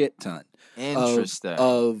a shit ton. Interesting.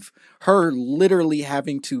 Of her literally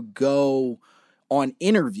having to go on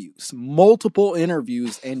interviews, multiple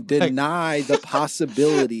interviews, and deny the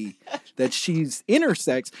possibility that she's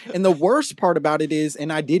intersex. And the worst part about it is,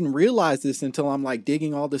 and I didn't realize this until I'm like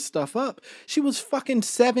digging all this stuff up, she was fucking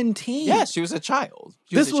 17. Yeah, she was a child.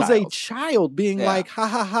 This was a child being like, ha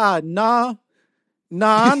ha ha, nah,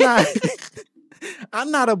 I'm not. I'm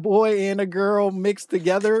not a boy and a girl mixed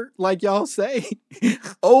together like y'all say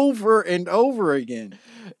over and over again.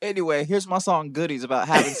 Anyway, here's my song Goodies about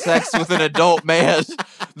having sex with an adult man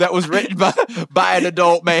that was written by an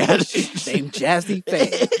adult man named Jazzy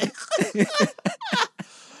Faye.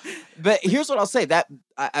 But here's what I'll say, that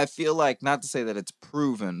I feel like, not to say that it's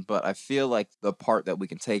proven, but I feel like the part that we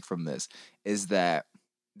can take from this is that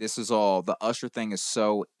this is all, the Usher thing is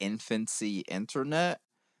so infancy internet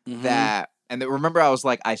that, and remember I was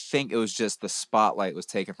like, I think it was just the spotlight was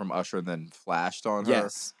taken from Usher and then flashed on her.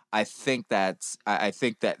 Yes. I think that's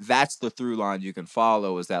the through line you can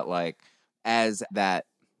follow, is that like as that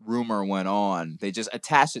rumor went on, they just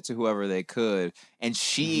attached it to whoever they could, and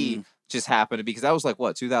she just happened to be, because that was like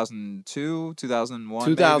what, 2002, 2001,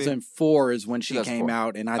 2004 maybe? Is when she came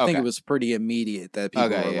out, and I think it was pretty immediate that people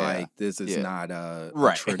were like, this is not a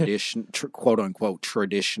tradition, quote unquote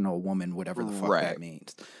traditional woman, whatever the fuck that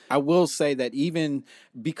means. I will say that even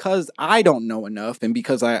because I don't know enough, and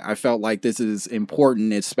because I felt like this is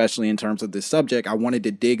important, especially in terms of this subject, I wanted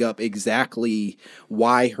to dig up exactly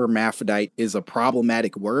why hermaphrodite is a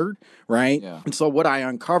problematic word, right? Yeah. And so what I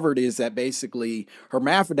uncovered is that basically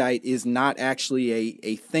hermaphrodite is not actually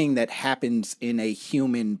a thing that happens in a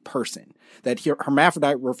human person. That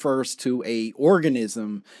hermaphrodite refers to a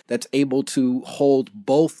organism that's able to hold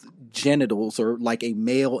both genitals, or like a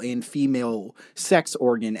male and female sex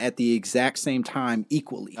organ, at the exact same time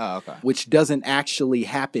equally. Oh, okay. Which doesn't actually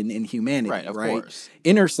happen in humanity, right? Of course.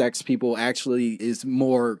 Intersex people actually is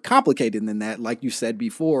more complicated than that. Like you said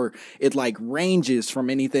before, it like ranges from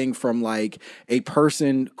anything from like a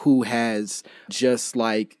person who has just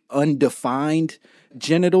like undefined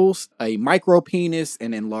genitals, a micropenis,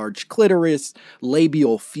 an enlarged clitoris,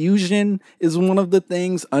 labial fusion is one of the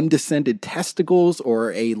things, undescended testicles,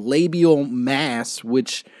 or a labial mass,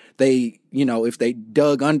 which they, if they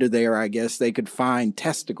dug under there, I guess they could find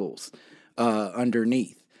testicles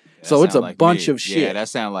underneath. That so it's a like bunch of shit. Yeah, that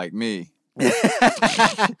sounds like me.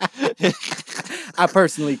 I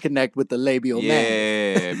personally connect with the labial mass.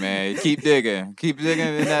 Yeah, man. Keep digging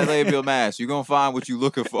in that labial mass. You're going to find what you're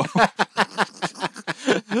looking for.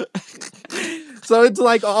 So it's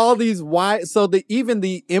like all these even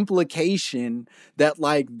the implication that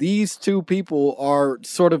like these two people are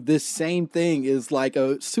sort of this same thing is like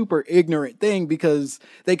a super ignorant thing because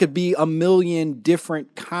they could be a million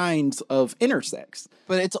different kinds of intersex.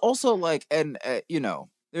 But it's also like, and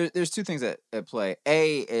there's two things at play.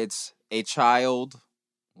 It's a child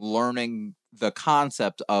learning the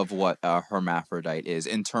concept of what a hermaphrodite is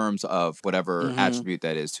in terms of whatever attribute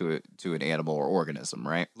that is to an animal or organism,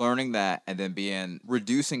 right? Learning that and then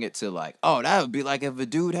reducing it to like, oh, that would be like if a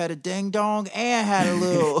dude had a ding dong and had a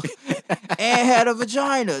little and had a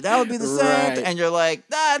vagina. That would be the same. Right. And you're like,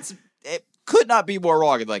 it could not be more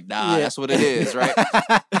wrong. It's like, nah, that's what it is, right?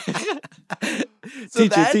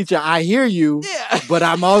 Teacher, I hear you, Yeah. but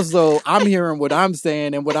I'm hearing what I'm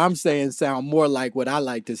saying, and what I'm saying sound more like what I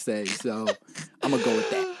like to say, so I'm gonna go with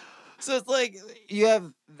that. So it's like you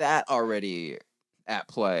have that already at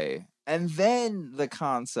play, and then the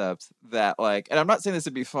concept that like, and I'm not saying this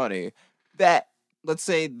to be funny, that let's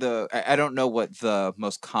say I don't know what the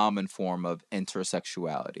most common form of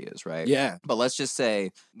intersexuality is, right? Yeah. But let's just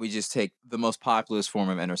say we just take the most populous form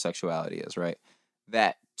of intersexuality is, right?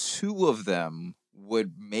 That two of them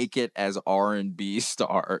would make it as R&B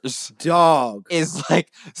stars. Dog. Is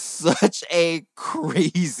like such a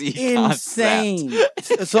crazy insane.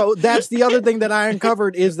 concept. So that's the other thing that I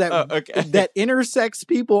uncovered is that that intersex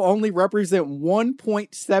people only represent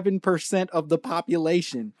 1.7% of the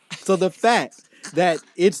population. So the fact that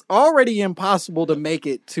it's already impossible to make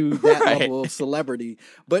it to that level of celebrity,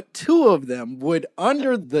 but two of them would,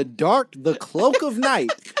 under the cloak of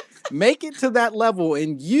night, make it to that level,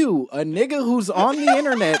 and you, a nigga who's on the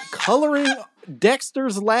internet coloring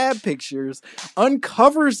Dexter's Lab pictures,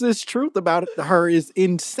 uncovers this truth about her is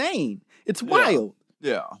insane. It's wild.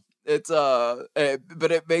 Yeah. It's but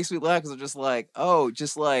it makes me laugh because I'm just like,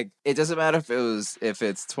 it doesn't matter if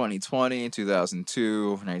it's 2020, 2002,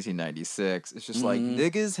 1996. It's just like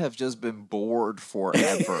niggas have just been bored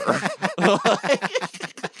forever.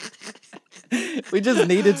 We just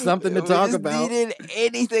needed something to talk about. Needed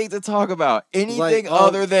anything to talk about. Anything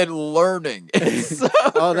other than learning. It's so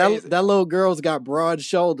crazy. That little girl's got broad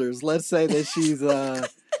shoulders. Let's say that she's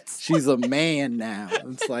a man now.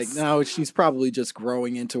 It's like, no, she's probably just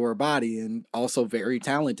growing into her body and also very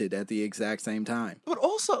talented at the exact same time. But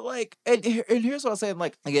also, like, and here's what I'm saying,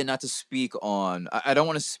 like, again, not to speak on, I don't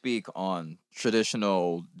want to speak on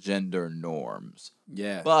traditional gender norms.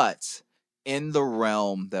 Yeah. But in the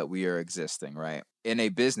realm that we are existing, right? In a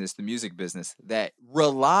business, the music business, that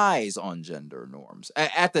relies on gender norms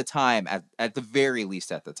at the time, at the very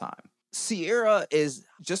least at the time. Ciara is,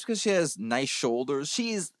 just because she has nice shoulders,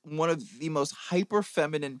 she is one of the most hyper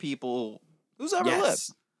feminine people who's ever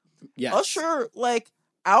lived. Yes. Usher, like,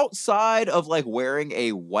 outside of like wearing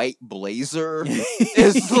a white blazer,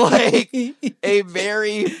 is like a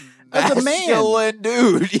very masculine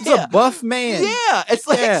dude. He's a buff man. Yeah, it's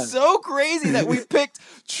like so crazy that we picked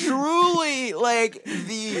truly like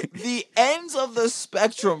the ends of the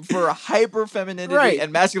spectrum for hyper femininity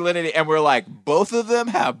and masculinity, and we're like, both of them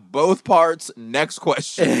have both parts. Next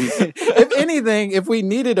question. If anything, if we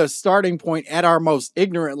needed a starting point at our most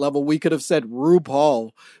ignorant level, we could have said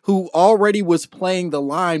RuPaul, who already was playing the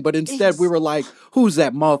line, but instead we were like, who's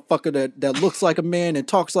that motherfucker that looks like a man and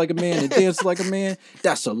talks like a man and dances like a man?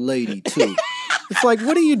 That's a lady too. It's like,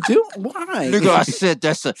 what are you doing? Why? Nigga,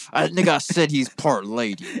 I said he's part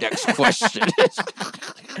lady. Next question.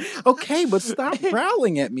 Okay, but stop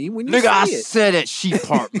growling at me when you nigga, say I it. said it. She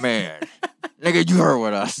part man. Nigga, you heard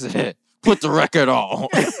what I said. Put the record on.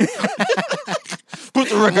 Put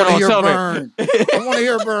the record on. Tell Burn. I want to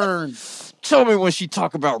hear Burn. Tell me when she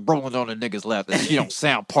talk about rolling on a nigga's lap that she don't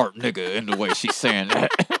sound part nigga in the way she's saying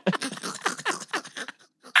that.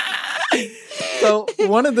 So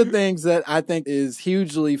one of the things that I think is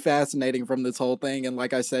hugely fascinating from this whole thing, and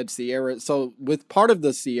like I said, Ciara, so with part of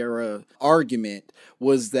the Ciara argument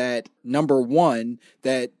was that, number one,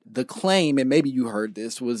 that the claim, and maybe you heard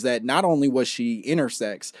this, was that not only was she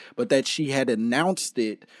intersex, but that she had announced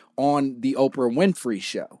it on the Oprah Winfrey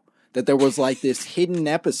Show. That there was like this hidden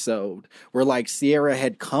episode where like Ciara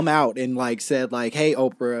had come out and like said like, hey,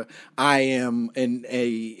 Oprah, I am an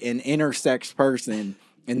intersex person.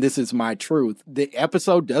 And this is my truth. The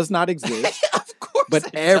episode does not exist. Of course,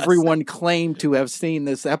 but everyone claimed to have seen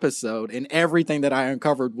this episode. And everything that I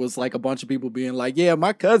uncovered was like a bunch of people being like, yeah,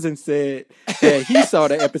 my cousin said that he saw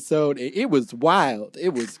the episode. And it was wild.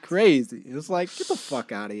 It was crazy. It was like, get the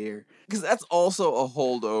fuck out of here. Because that's also a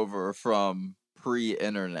holdover from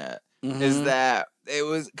pre-internet. Is that it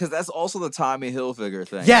was because that's also the Tommy Hilfiger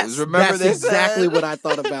thing. Yes, remember that's this? exactly what I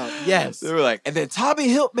thought about. Yes. They were like, and then Tommy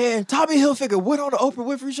Hilfiger went on the Oprah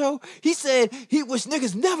Winfrey show. He said he wish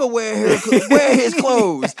niggas never wear his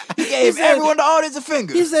clothes. He gave everyone the audience a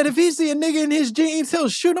finger. He said if he see a nigga in his jeans, he'll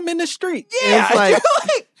shoot him in the street. Yeah, And it's like,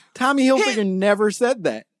 you're like, Tommy Hilfiger never said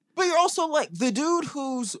that. but you're also like the dude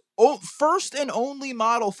whose first and only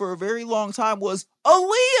model for a very long time was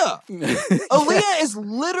Aaliyah. Aaliyah is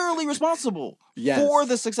literally responsible for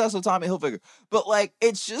the success of Tommy Hilfiger. But like,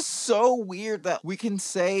 it's just so weird that we can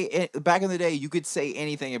say back in the day, you could say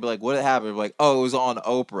anything and be like, what happened? Like, oh, it was on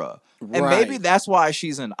Oprah. And maybe that's why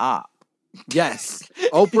she's an op. Yes.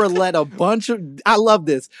 Oprah let a bunch of, I love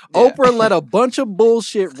this. Yeah. Oprah let a bunch of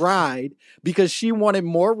bullshit ride because she wanted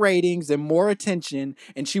more ratings and more attention,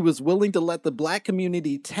 and she was willing to let the black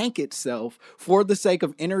community tank itself for the sake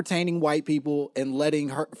of entertaining white people and letting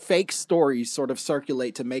her fake stories sort of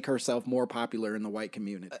circulate to make herself more popular in the white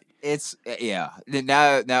community. It's, yeah.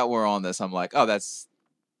 Now we're on this. I'm like, oh, that's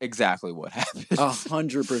exactly what happened.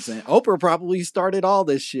 100%. Oprah probably started all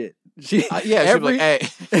this shit. She, yeah, every,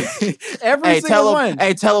 every single tell one. him,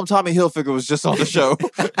 hey, tell him Tommy Hilfiger was just on the show.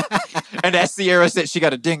 And that Sierra said she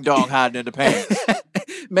got a ding dong hiding in the pants.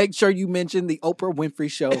 Make sure you mention the Oprah Winfrey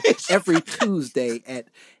Show every Tuesday at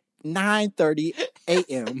 9:30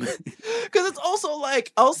 a.m. Because it's also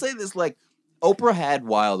like, I'll say this, like, Oprah had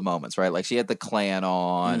wild moments, right? Like, she had the Klan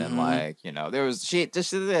on, and like, you know, she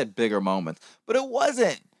had bigger moments, but it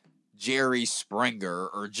wasn't Jerry Springer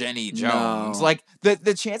or Jenny Jones. No. Like,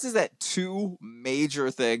 the chances that two major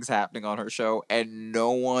things happening on her show and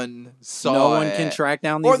no one saw No one it, can track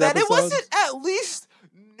down these or that episodes. it wasn't at least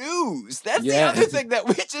news. That's the Yeah. other thing that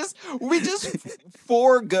we just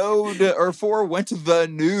forewent the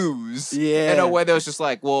news in a way that was just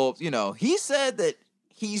like, well, you know, he said that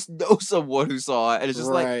he knows someone who saw it, and it's just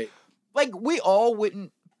like we all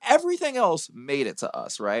wouldn't. Everything else made it to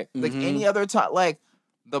us, right? Like any other time, like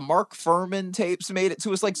the Mark Furman tapes made it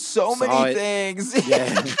to us. Like so many things,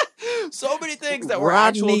 so many things that were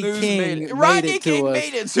actual news made it. Rodney King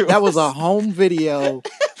made it to us. That was a home video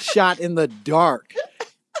shot in the dark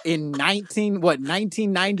in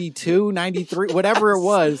 1992, 93, whatever it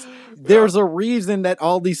was. There's a reason that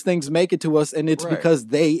all these things make it to us, and it's because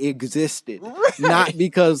they existed. Not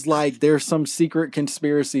because like there's some secret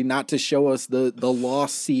conspiracy not to show us the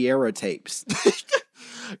lost Sierra tapes.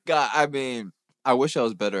 God, I mean, I wish I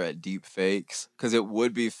was better at deep fakes, because it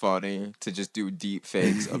would be funny to just do deep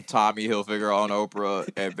fakes of Tommy Hilfiger on Oprah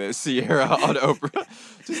and then Sierra on Oprah,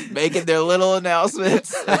 just making their little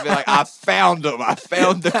announcements and be like, I found them. I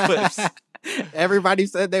found the clips. Everybody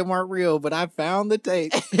said they weren't real, but I found the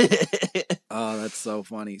tape. Oh, that's so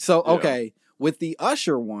funny. So, okay, with the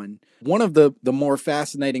Usher one of the more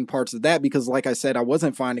fascinating parts of that, because like I said, I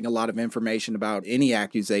wasn't finding a lot of information about any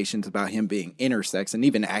accusations about him being intersex, and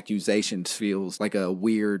even accusations feels like a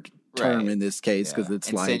weird term in this case, because it's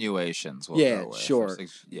insinuations. Like, sure.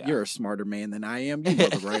 You're a smarter man than I am. You know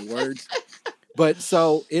the right words. But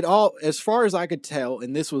so it all, as far as I could tell,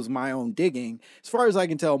 and this was my own digging, as far as I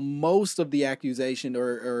can tell, most of the accusation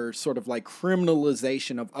or sort of like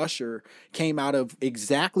criminalization of Usher came out of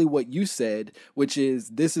exactly what you said, which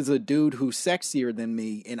is, this is a dude who's sexier than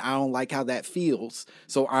me and I don't like how that feels,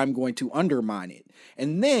 so I'm going to undermine it.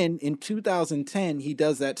 And then in 2010, he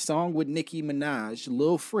does that song with Nicki Minaj,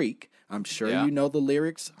 Lil Freak. I'm sure you know the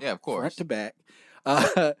lyrics. Yeah, of course. Front to back.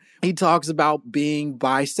 He talks about being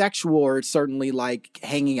bisexual, or certainly like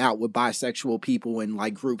hanging out with bisexual people and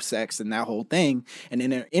like group sex and that whole thing. And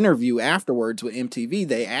in an interview afterwards with MTV,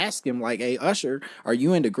 they asked him like, hey, Usher, are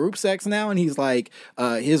you into group sex now? And he's like,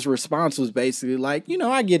 his response was basically like, you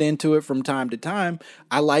know, I get into it from time to time.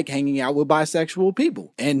 I like hanging out with bisexual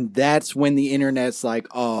people. And that's when the internet's like,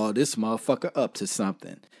 oh, this motherfucker up to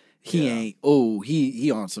something. He ain't,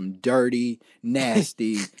 he on some dirty,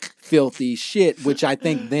 nasty, filthy shit, which I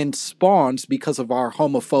think then spawns, because of our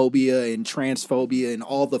homophobia and transphobia and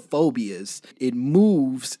all the phobias, it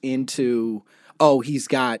moves into, he's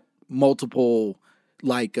got multiple,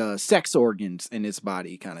 like, sex organs in his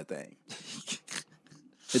body kind of thing.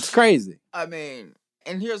 It's crazy. I mean,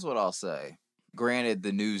 and here's what I'll say. Granted,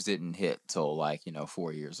 the news didn't hit till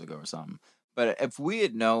 4 years ago or something. But if we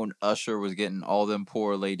had known Usher was getting all them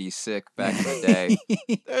poor ladies sick back in the day,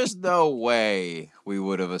 there's no way we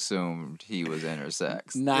would have assumed he was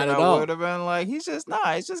intersex. Not at all. Would have been like, he's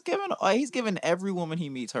giving every woman he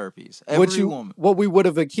meets herpes. What we would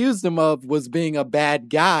have accused him of was being a bad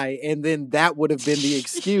guy, and then that would have been the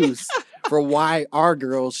excuse for why our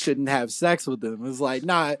girls shouldn't have sex with him. It's like,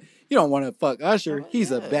 nah, You don't want to fuck Usher.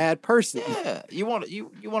 He's a bad person. Yeah, you want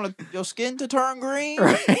your skin to turn green.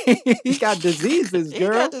 Right? He got diseases,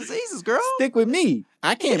 girl. He got diseases, girl. Stick with me.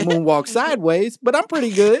 I can't moonwalk sideways, but I'm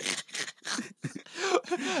pretty good.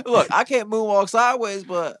 Look, I can't moonwalk sideways,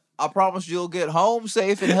 but I promise you'll get home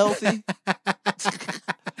safe and healthy.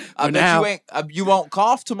 I bet you won't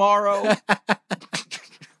cough tomorrow.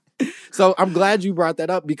 So I'm glad you brought that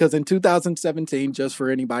up because in 2017, just for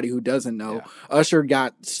anybody who doesn't know, Usher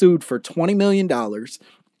got sued for $20 million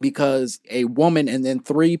because a woman and then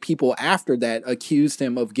 3 people after that accused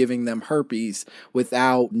him of giving them herpes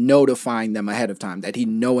without notifying them ahead of time, that he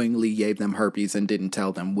knowingly gave them herpes and didn't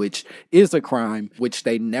tell them, which is a crime, which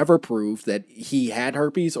they never proved that he had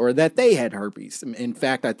herpes or that they had herpes. In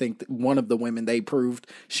fact, I think one of the women they proved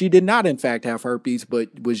she did not in fact have herpes,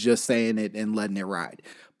 but was just saying it and letting it ride.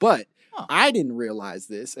 But I didn't realize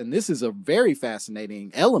this, and this is a very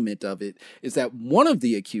fascinating element of it, is that one of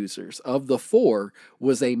the accusers of the 4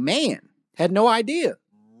 was a man. Had no idea.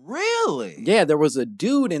 Really? Yeah, there was a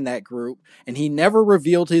dude in that group, and he never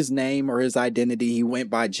revealed his name or his identity. He went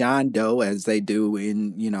by John Doe, as they do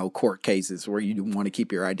in, court cases where you want to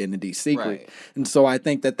keep your identity secret. Right. And so I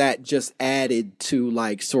think that just added to,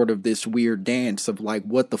 like, sort of this weird dance of, like,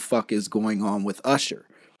 what the fuck is going on with Usher?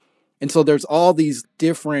 And so there's all these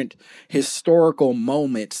different historical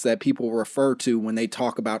moments that people refer to when they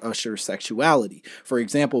talk about Usher's sexuality. For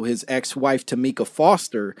example, his ex-wife, Tamika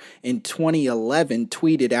Foster, in 2011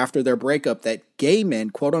 tweeted after their breakup that gay men,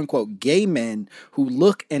 quote unquote, gay men who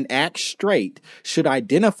look and act straight should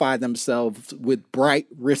identify themselves with bright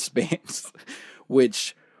wristbands,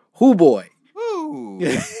 which, hoo boy. Ooh.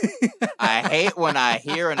 I hate when I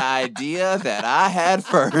hear an idea that I had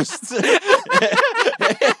first.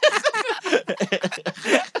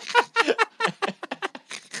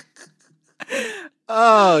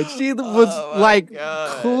 Oh, she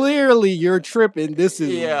was clearly you're tripping. This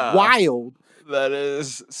is wild. That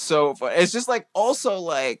is so fun. It's just like, also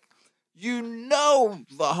like, the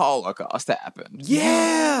Holocaust happened.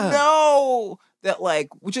 Yeah. You know that, like,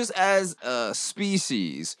 just as a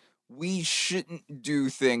species, we shouldn't do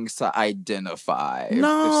things to identify if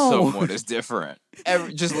someone is different.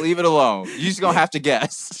 Just leave it alone. You're just going to have to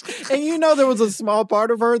guess. And there was a small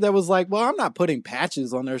part of her that was like, well, I'm not putting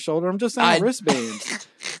patches on their shoulder. I'm just saying wristbands.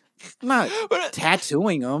 I'm not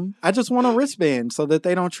tattooing them. I just want a wristband so that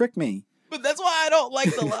they don't trick me. But that's why I don't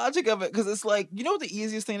like the logic of it, because it's like, the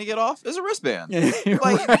easiest thing to get off is a wristband.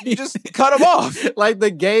 You just cut them off. Like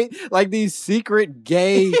these secret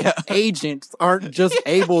gay agents aren't just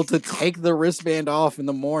able to take the wristband off in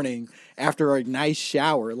the morning after a nice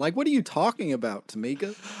shower. Like, what are you talking about,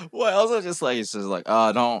 Tamika? Well, also it's just like,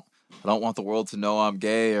 I don't want the world to know I'm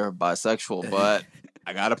gay or bisexual, but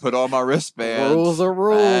I gotta put on my wristband. Rules are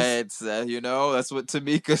rules. It's that's what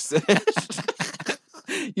Tamika said.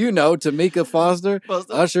 Tamika Foster,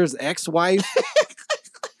 Usher's ex-wife.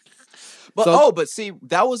 But see,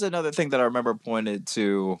 that was another thing that I remember pointed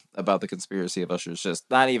to about the conspiracy of Usher's, just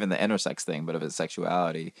not even the intersex thing, but of his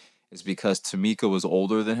sexuality, is because Tamika was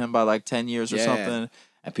older than him by like 10 years or something.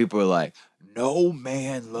 And people were like, no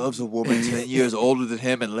man loves a woman 10 years older than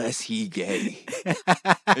him unless he gay.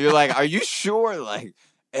 And you're like, are you sure? Like,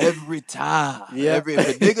 every time. If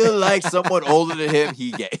a nigga likes someone older than him,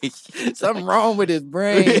 he gay. Something wrong with his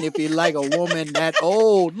brain if he like a woman that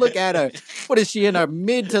old. Look at her. What is she, in her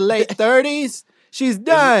mid to late 30s? She's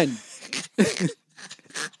done.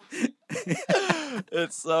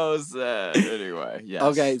 It's so sad. Anyway, yes.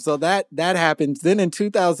 Okay, so that happens. Then in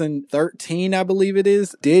 2013, I believe it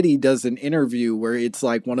is, Diddy does an interview where it's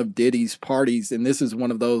like one of Diddy's parties, and this is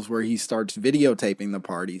one of those where he starts videotaping the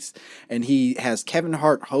parties, and he has Kevin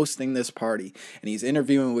Hart hosting this party, and he's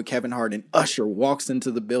interviewing with Kevin Hart, and Usher walks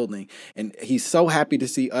into the building, and he's so happy to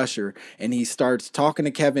see Usher, and he starts talking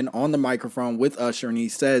to Kevin on the microphone with Usher, and he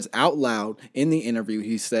says out loud in the interview,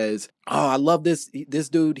 he says, oh, I love this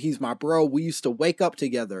dude. He's my bro. We used to wake up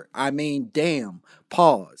together. I mean, damn.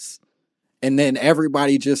 Pause. And then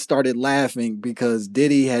everybody just started laughing because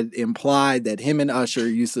Diddy had implied that him and Usher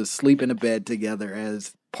used to sleep in a bed together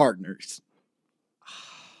as partners.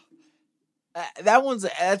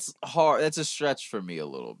 That's hard. That's a stretch for me a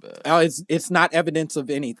little bit. Oh, it's not evidence of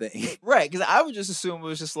anything. Right, because I would just assume it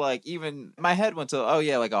was just like, even my head went to, oh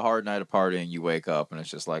yeah, like a hard night of partying, you wake up and it's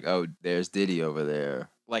just like, oh, there's Diddy over there.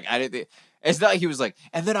 Like, I didn't. It's not like he was like,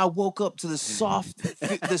 and then I woke up to the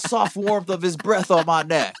soft warmth of his breath on my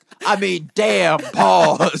neck. I mean, damn,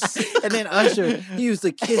 pause. And then Usher, he used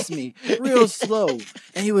to kiss me real slow.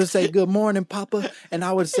 And he would say, good morning, Papa. And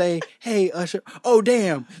I would say, hey, Usher, oh,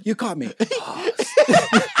 damn, you caught me. Pause.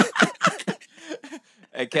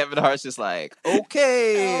 And Kevin Hart's just like,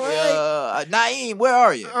 okay, All right. Naeem, where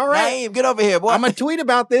are you? All right. Naeem, get over here, boy. I'm gonna tweet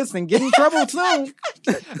about this and get in trouble soon.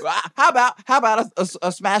 How about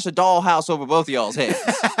a smash a dollhouse over both of y'all's heads?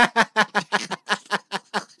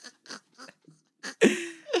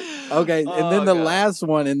 Okay, and then the last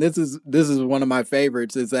one, and this is one of my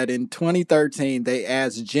favorites, is that in 2013 they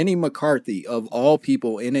asked Jenny McCarthy of all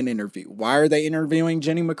people in an interview. Why are they interviewing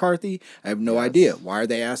Jenny McCarthy? I have no idea. Why are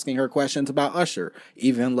they asking her questions about Usher?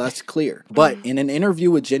 Even less clear. But in an interview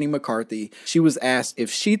with Jenny McCarthy, she was asked if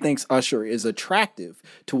she thinks Usher is attractive,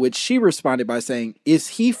 to which she responded by saying, "Is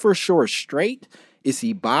he for sure straight? Is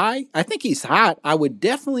he bi? I think he's hot. I would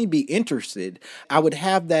definitely be interested. I would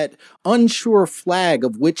have that unsure flag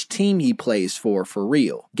of which team he plays for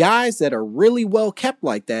real. Guys that are really well kept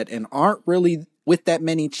like that and aren't really with that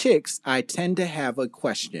many chicks, I tend to have a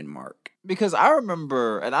question mark." Because I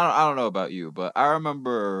remember, and I don't know about you, but I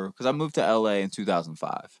remember because I moved to LA in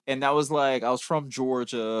 2005, and that was like I was from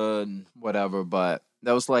Georgia and whatever, but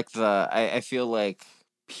that was like I feel like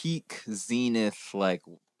peak zenith like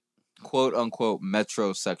quote unquote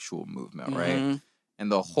metrosexual movement, right?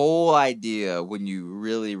 And the whole idea, when you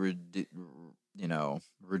really reduce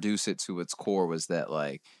it to its core, was that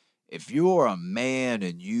like if you're a man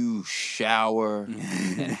and you shower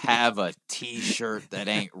and have a t-shirt that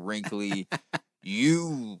ain't wrinkly,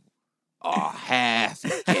 you are half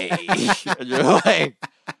gay. And you're like,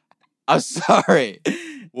 I'm sorry,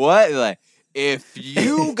 what? Like, if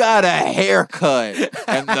you got a haircut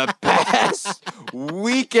in the past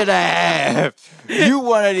week and a half, you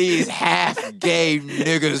one of these half gay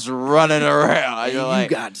niggas running around. You're like,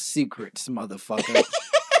 you got secrets, motherfucker.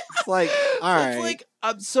 It's like, all right. It's like,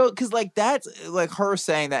 because like that's like her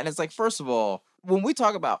saying that, and it's like, first of all, when we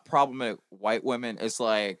talk about problematic white women, it's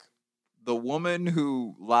like the woman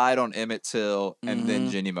who lied on Emmett Till and then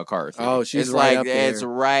Jenny McCarthy. Oh, she's it's right like up there. It's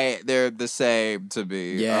right. They're the same to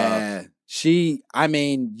me. Yeah. She did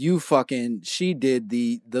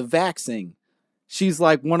the vaxxing. She's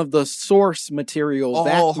like one of the source material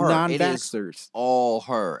non-vaxxers. All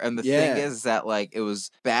her. And the thing is that like it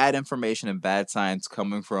was bad information and bad science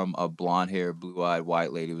coming from a blonde-haired, blue-eyed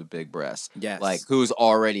white lady with big breasts. Yes. Like who's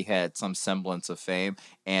already had some semblance of fame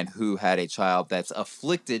and who had a child that's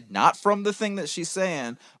afflicted, not from the thing that she's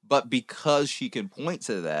saying, but because she can point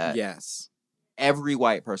to that. Yes. Every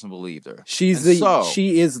white person believed her. To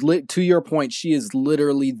your point, she is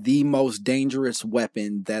literally the most dangerous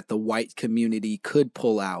weapon that the white community could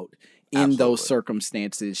pull out in those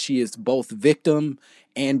circumstances. She is both victim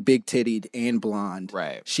and big-tittied and blonde.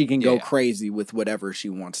 Right. She can go crazy with whatever she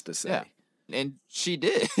wants to say. Yeah. And she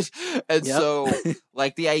did. And so,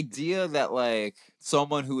 like, the idea that, like,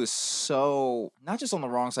 someone who is so, not just on the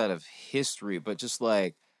wrong side of history, but just,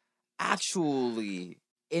 like, actually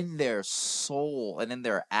in their soul and in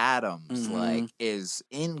their atoms, like, is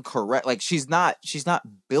incorrect. Like, she's not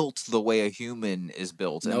built the way a human is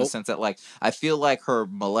built in the sense that, like, I feel like her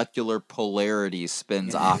molecular polarity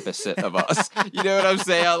spins opposite of us. You know what I'm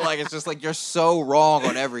saying? Like, it's just like, you're so wrong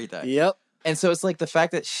on everything. Yep. And so it's like the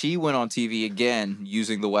fact that she went on TV again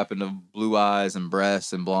using the weapon of blue eyes and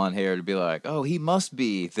breasts and blonde hair to be like, oh, he must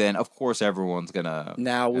be. Then of course everyone's gonna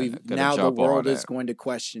now the world is going to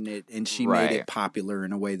question it, and she made it popular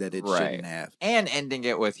in a way that it shouldn't have. And ending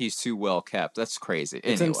it with he's too well kept. That's crazy.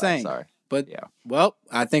 It's anyway, insane. Sorry. But well,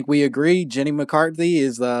 I think we agree. Jenny McCarthy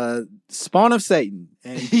is spawn of Satan.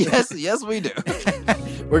 And yes, we do.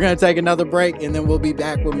 We're gonna take another break, and then we'll be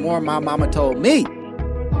back with more My Mama Told Me.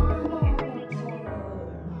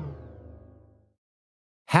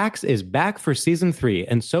 Hacks is back for season 3,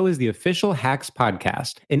 and so is the official Hacks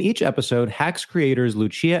podcast. In each episode, Hacks creators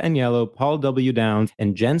Lucia Aniello, Paul W. Downs,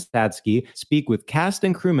 and Jen Statsky speak with cast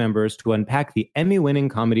and crew members to unpack the Emmy-winning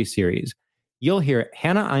comedy series. You'll hear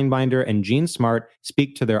Hannah Einbinder and Jean Smart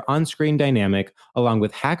speak to their on-screen dynamic, along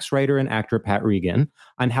with Hacks writer and actor Pat Regan,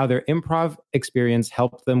 on how their improv experience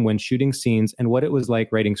helped them when shooting scenes and what it was like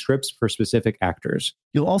writing scripts for specific actors.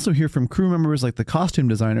 You'll also hear from crew members like the costume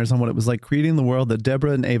designers on what it was like creating the world that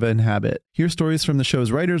Deborah and Ava inhabit. Hear stories from the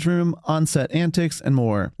show's writer's room, on-set antics, and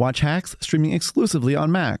more. Watch Hacks streaming exclusively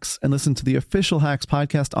on Max, and listen to the official Hacks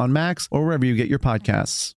podcast on Max or wherever you get your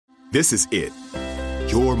podcasts. This is it.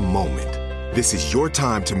 Your moment. This is your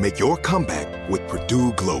time to make your comeback with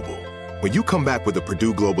Purdue Global. When you come back with a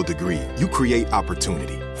Purdue Global degree, you create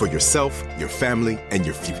opportunity for yourself, your family, and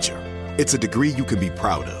your future. It's a degree you can be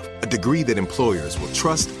proud of, a degree that employers will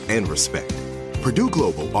trust and respect. Purdue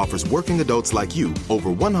Global offers working adults like you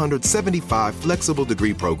over 175 flexible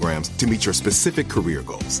degree programs to meet your specific career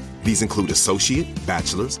goals. These include associate,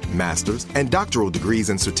 bachelor's, master's, and doctoral degrees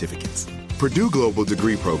and certificates. Purdue Global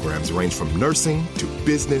degree programs range from nursing to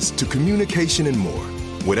business to communication and more.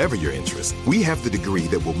 Whatever your interest, we have the degree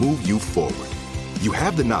that will move you forward. You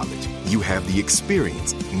have the knowledge, you have the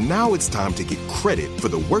experience. Now it's time to get credit for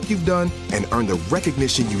the work you've done and earn the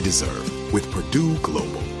recognition you deserve with Purdue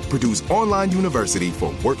Global, Purdue's online university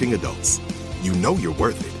for working adults. You know you're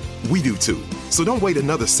worth it. We do too. So don't wait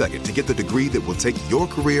another second to get the degree that will take your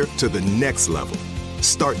career to the next level.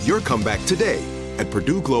 Start your comeback today at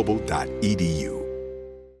purdueglobal.edu.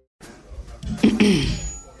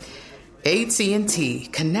 AT&T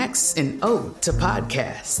connects an ode to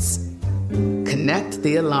podcasts. Connect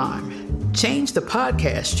the alarm. Change the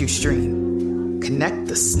podcast you stream. Connect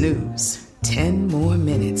the snooze. 10 more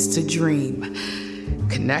minutes to dream.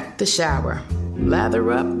 Connect the shower.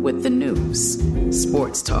 Lather up with the news.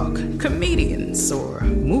 Sports talk, comedians, or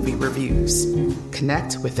movie reviews.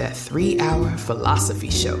 Connect with that 3-hour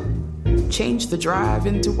philosophy show. Change the drive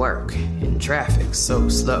into work in traffic so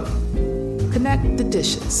slow. Connect the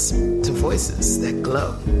dishes to voices that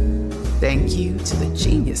glow. Thank you to the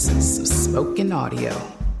geniuses of spoken audio.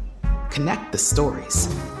 Connect the stories.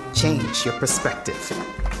 Change your perspective.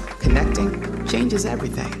 Connecting changes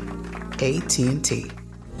everything. AT&T.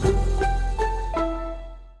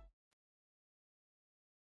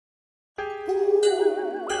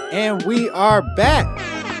 And we are back.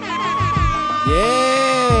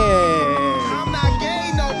 Yeah. I'm not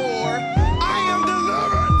gay no more. I am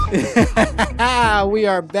delivered. We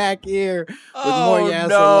are back here with Oh, more Yas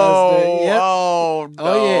no. Celeste. Yep. Oh, no.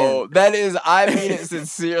 Oh, yeah. That is, I mean it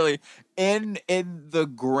sincerely. In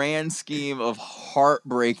the grand scheme of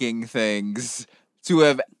heartbreaking things to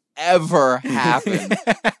have ever happened,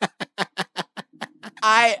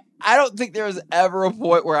 I don't think there was ever a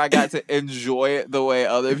point where I got to enjoy it the way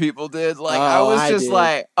other people did. Like, I was just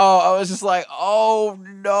like, oh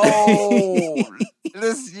no,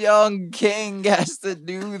 this young king has to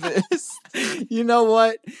do this. You know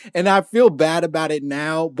what? And I feel bad about it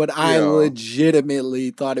now, but I Yeah.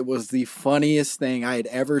 legitimately thought it was the funniest thing I had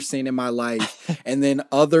ever seen in my life. And then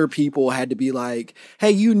other people had to be like,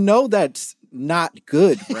 hey, you know that's not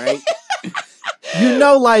good, right? You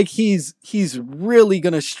know, like he's really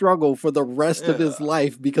gonna struggle for the rest of his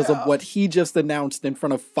life because of what he just announced in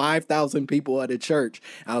front of 5,000 people at a church.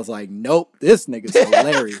 I was like, nope, this nigga's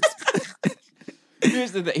hilarious.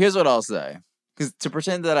 Here's the thing. Here's what I'll say. Because to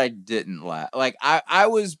pretend that I didn't laugh, like I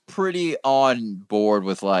was pretty on board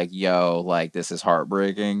with like, yo, like this is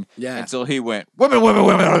heartbreaking. Yeah. Until he went, women.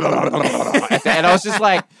 And I was just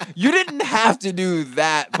like, you didn't have to do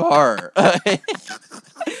that part.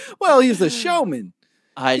 Well, he's a showman.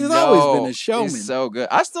 He's always been a showman. He's so good.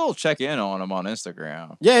 I still check in on him on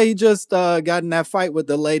Instagram. Yeah, he just got in that fight with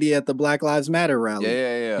the lady at the Black Lives Matter rally.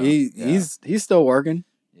 Yeah. He's still working.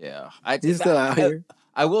 Yeah. He's still out here.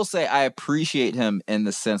 I will say I appreciate him in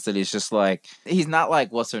the sense that he's just like, he's not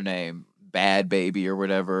like, what's her name? Bad Baby or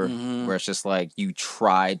whatever, where it's just like you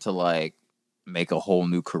tried to like make a whole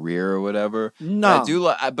new career or whatever. No.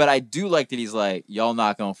 But I do like that he's like, y'all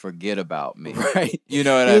not gonna forget about me. Right. You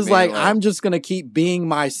know what I mean? He was like, I'm just going to keep being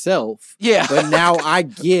myself. Yeah. But now I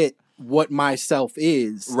get what myself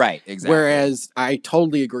is. Right, exactly. Whereas I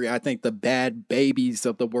totally agree. I think the Bad Babies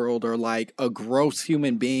of the world are like a gross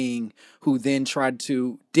human being who then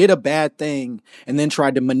did a bad thing and then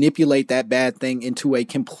tried to manipulate that bad thing into a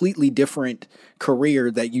completely different career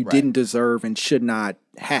that you didn't deserve and should not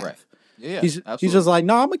have. Right. Yeah, he's absolutely. just like,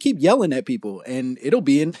 no, I'm going to keep yelling at people and it'll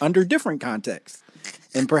be under different contexts.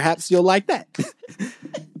 And perhaps you'll like that.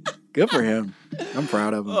 Good for him. I'm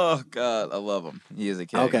proud of him. Oh, God. I love him. He is a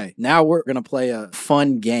king. Okay, now we're going to play a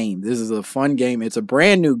fun game. This is a fun game. It's a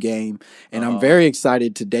brand new game, and I'm very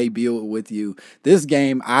excited to debut it with you. This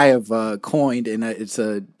game I have coined, and it's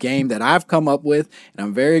a game that I've come up with, and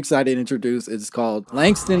I'm very excited to introduce. It's called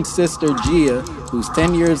Langston's sister, Gia, who's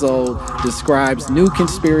 10 years old, describes new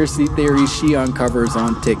conspiracy theories she uncovers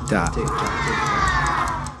on TikTok.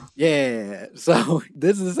 Yeah, so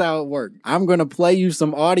this is how it works. I'm going to play you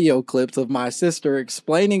some audio clips of my sister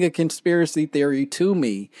explaining a conspiracy theory to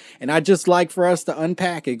me, and I'd just like for us to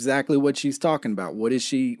unpack exactly what she's talking about. What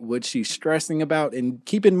she's stressing about, and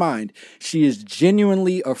keep in mind, she is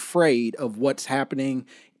genuinely afraid of what's happening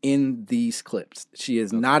in these clips. She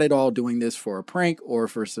is not at all doing this for a prank or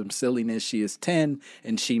for some silliness. She is 10,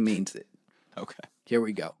 and she means it. Okay. Here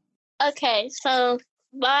we go. Okay, so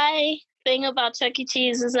my thing about Chuck E.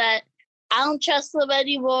 Cheese is that I don't trust them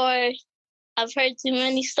anymore. I've heard too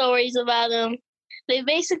many stories about them. They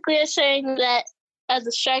basically are saying that at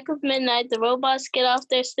the strike of midnight, the robots get off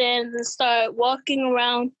their stands and start walking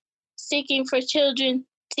around seeking for children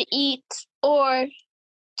to eat or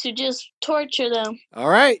to just torture them. All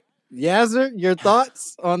right. Yazzer, your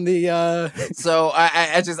thoughts on the So I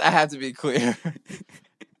have to be clear.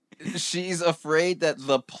 She's afraid that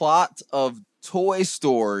the plot of Toy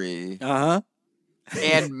Story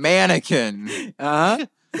and Mannequin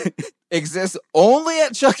exists only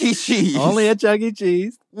at Chuck E. Cheese. only at Chuck E.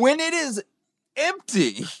 Cheese. When it is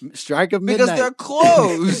empty. Strike of midnight. Because they're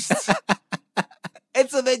closed. And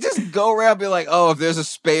so they just go around and be like, oh, if there's a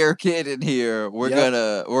spare kid in here, we're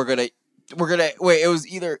gonna wait, it was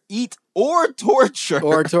either eat or torture.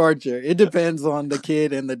 Or torture. It depends on the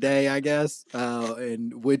kid and the day, I guess.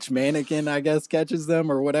 And which mannequin, I guess, catches them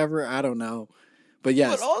or whatever. I don't know. But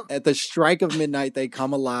yes, at the strike of midnight, they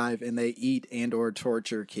come alive and they eat and or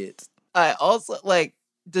torture kids. I also, like,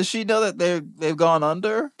 does she know that they've gone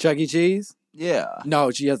under? Chuck E. Cheese? Yeah.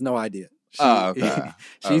 No, she has no idea. She, okay.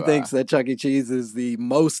 She thinks that Chuck E. Cheese is the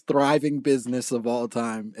most thriving business of all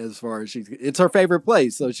time as far as it's her favorite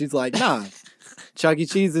place. So she's like, nah, Chuck E.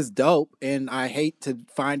 Cheese is dope. And I hate to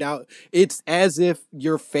find out. It's as if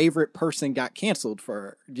your favorite person got canceled for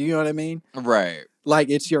her. Do you know what I mean? Right.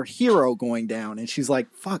 Like it's your hero going down. And she's like,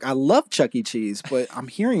 fuck, I love Chuck E. Cheese, but I'm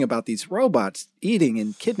hearing about these robots eating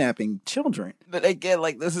and kidnapping children. But again,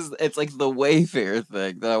 like it's like the Wayfair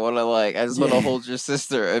thing that I want to I just want to hold your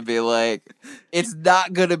sister and be like, it's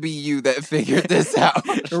not going to be you that figured this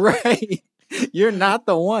out. Right. You're not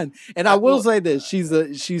the one. And I will say this,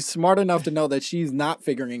 she's smart enough to know that she's not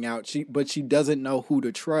figuring out, but she doesn't know who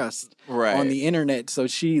to trust on the internet. So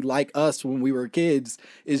she, like us when we were kids,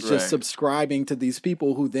 is just subscribing to these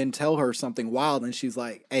people who then tell her something wild. And she's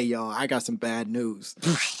like, hey, y'all, I got some bad news.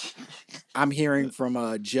 I'm hearing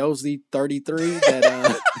from Josie 33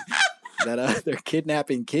 that they're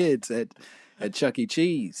kidnapping kids at Chuck E.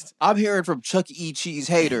 Cheese. I'm hearing from Chuck E. Cheese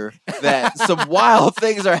hater that some wild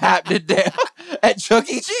things are happening there at Chuck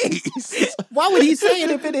E. Cheese. Why would he say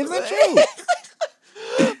it if it isn't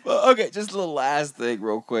true? Well, okay, just the last thing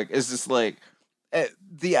real quick. It's just like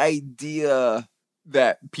the idea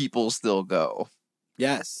that people still go.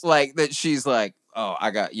 Yes. Like that she's like, oh,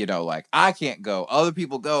 I got, like I can't go. Other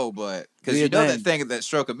people go, but because you know that thing, that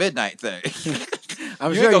stroke of midnight thing.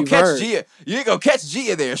 I'm sure you've heard. Gia. You ain't gonna catch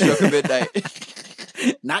Gia there, stroke of midnight.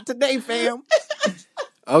 Not today, fam.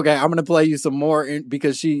 Okay, I'm gonna play you some more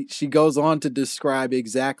because she goes on to describe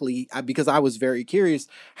exactly, because I was very curious,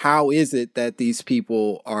 how is it that these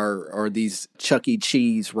people or these Chuck E.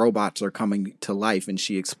 Cheese robots are coming to life, and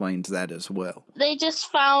she explains that as well. They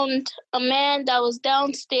just found a man that was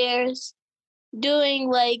downstairs doing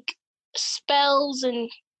like spells and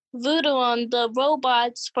voodoo on the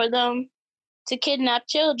robots for them to kidnap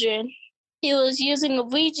children. He was using a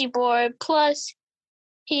Ouija board, plus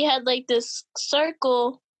he had like this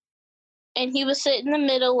circle and he was sitting in the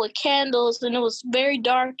middle with candles, and it was very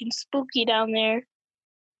dark and spooky down there.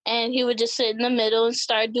 And he would just sit in the middle and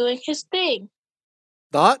start doing his thing.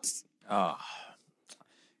 Thoughts?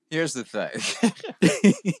 Here's the thing.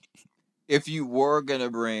 If you were gonna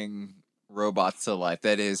bring robots to life,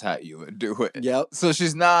 that is how you would do it. Yep. So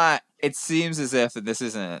she's not, it seems as if, and this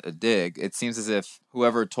isn't a dig, it seems as if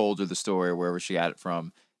whoever told her the story, or wherever she got it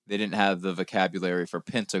from, they didn't have the vocabulary for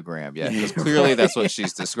pentagram yet, because clearly that's what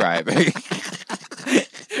she's describing.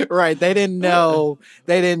 Right. They didn't know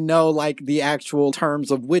like the actual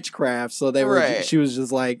terms of witchcraft. So they were, she was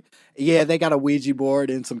just like, yeah, they got a Ouija board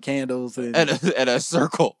and some candles and a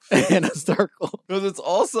circle. And a circle. Because it's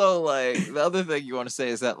also like, the other thing you want to say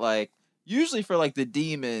is that like, usually for like the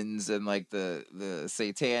demons and like the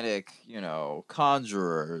satanic,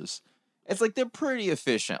 conjurers, it's like they're pretty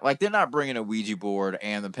efficient. Like they're not bringing a Ouija board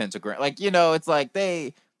and the pentagram. Like, it's like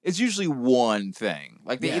it's usually one thing.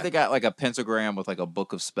 Like they either got like a pentagram with like a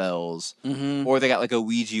book of spells, or they got like a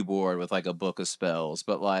Ouija board with like a book of spells,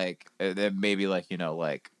 but like then maybe like,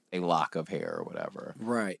 like a lock of hair or whatever.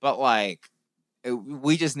 Right. But like,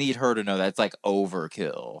 we just need her to know that's like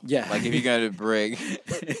overkill. Yeah. Like if you're gonna bring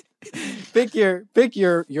pick your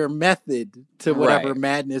method to whatever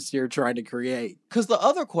madness you're trying to create. Because the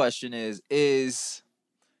other question is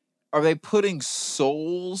are they putting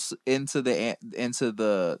souls into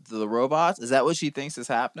the robots? Is that what she thinks is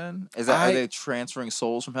happening? Are they transferring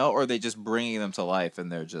souls from hell, or are they just bringing them to life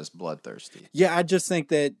and they're just bloodthirsty? Yeah, I just think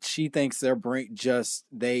that she thinks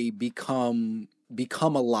they become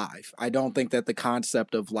alive. I don't think that the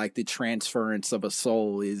concept of like the transference of a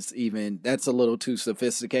soul is that's a little too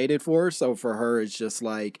sophisticated for her. So for her, it's just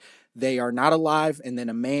like they are not alive, and then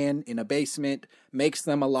a man in a basement makes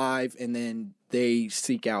them alive, and then they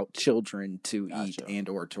seek out children to eat and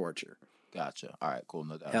or torture. Gotcha. All right, cool.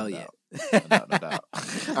 No doubt. Hell no yeah. Doubt. No doubt.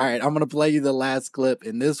 All right, I'm going to play you the last clip.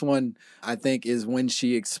 And this one, I think, is when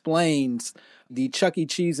she explains the Chuck E.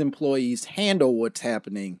 Cheese employees handle what's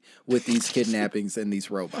happening with these kidnappings and these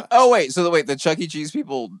robots. Oh, wait. So the Chuck E. Cheese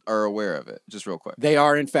people are aware of it, just real quick. They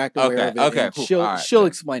are, in fact, aware of it. Okay, and cool. She'll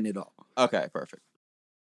explain it all. Okay, perfect.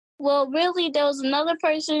 Well, really, there was another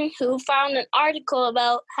person who found an article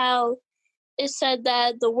about how it said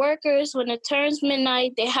that the workers, when it turns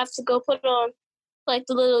midnight, they have to go put on like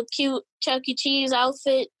the little cute Chuck E. Cheese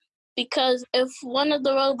outfit, because if one of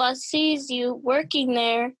the robots sees you working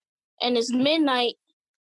there and it's midnight,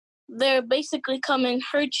 they're basically come and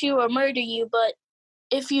hurt you or murder you. But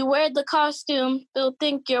if you wear the costume, they'll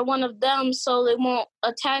think you're one of them, so they won't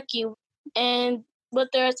attack you. And what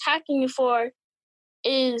they're attacking you for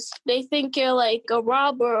is they think you're like a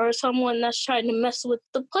robber or someone that's trying to mess with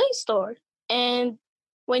the Play Store. And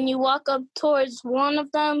when you walk up towards one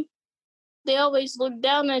of them, they always look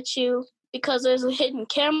down at you because there's a hidden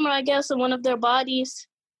camera, I guess, in one of their bodies,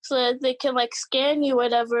 so that they can like scan you,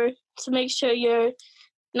 whatever, to make sure you're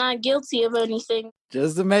not guilty of anything.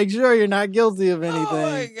 Just to make sure you're not guilty of anything.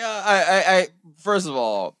 Oh my god! I first of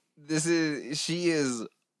all, she is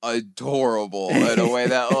adorable in a way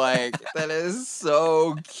that like that is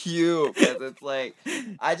so cute. Because it's like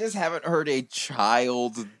I just haven't heard a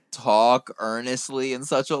child talk earnestly in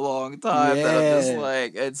such a long time that I'm just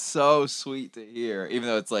like, it's so sweet to hear, even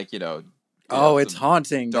though it's like, it's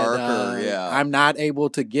haunting. Darker, yeah. I'm not able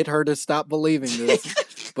to get her to stop believing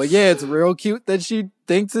this. But yeah, it's real cute that she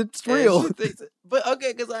thinks it's real. But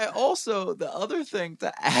okay, because the other thing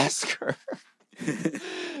to ask her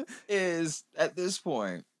is, at this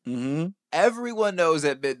point, everyone knows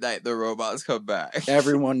at midnight the robots come back.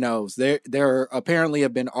 Everyone knows. There apparently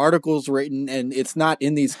have been articles written, and it's not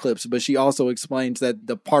in these clips, but she also explains that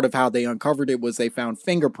the part of how they uncovered it was they found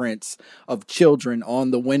fingerprints of children on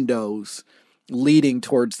the windows leading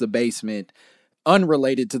towards the basement,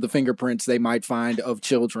 unrelated to the fingerprints they might find of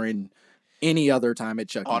children any other time at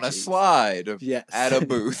Chuck E. Cheese. On a slide at a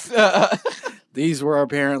booth. These were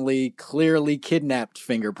apparently clearly kidnapped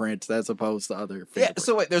fingerprints as opposed to other fingerprints. Yeah,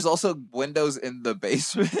 so wait, there's also windows in the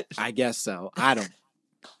basement? I guess so.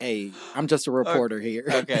 Hey, I'm just a reporter here.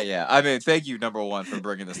 Okay, yeah. I mean, thank you, number one, for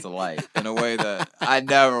bringing this to light in a way that I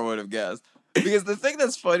never would have guessed. Because the thing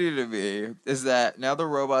that's funny to me is that now the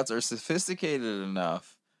robots are sophisticated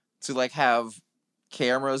enough to like have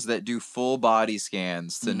cameras that do full body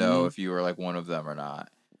scans to know if you are like one of them or not.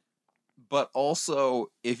 But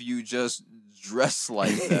also, if you just dress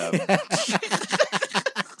like them,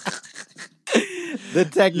 the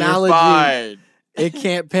technology, it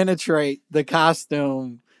can't penetrate the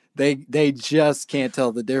costume. They just can't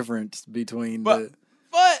tell the difference between But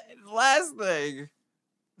last thing,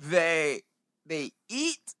 they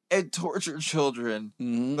eat and torture children,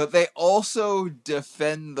 but they also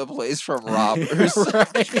defend the place from robbers.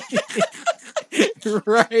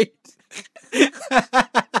 Right.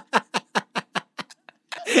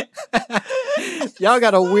 Y'all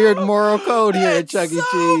got a weird moral code here at Chuck E.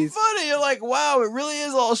 Cheese. Funny. You're like, wow, it really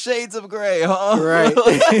is all shades of gray, huh? Right.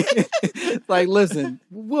 Like, listen,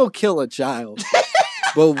 we'll kill a child,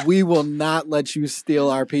 but we will not let you steal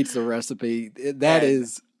our pizza recipe. That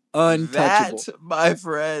is untouchable. That, my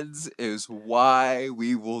friends, is why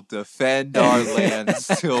we will defend our lands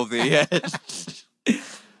till the end.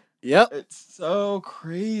 Yep. It's so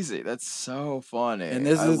crazy. That's so funny. And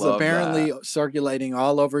this is apparently circulating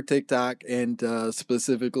all over TikTok and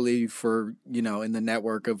specifically for, in the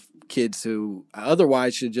network of kids who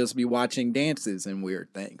otherwise should just be watching dances and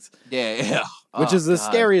weird things. Yeah. Which is the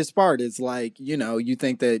scariest part. It's like, you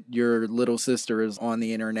think that your little sister is on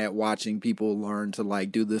the internet watching people learn to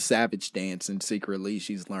like do the savage dance, and secretly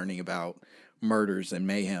she's learning about murders and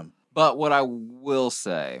mayhem. But what I will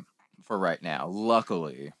say for right now,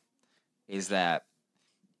 luckily, is that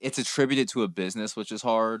it's attributed to a business, which is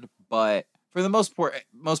hard, but for the most part,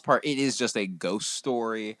 it is just a ghost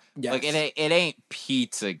story. Yes. Like it ain't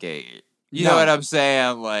Pizzagate. You know what I'm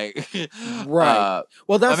saying? Like, right.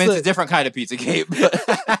 Well, that's it's a different kind of Pizzagate.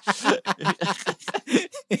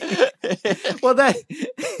 Well, that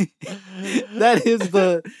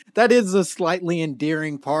is the slightly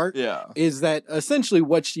endearing part. Yeah, is that essentially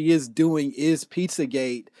what she is doing is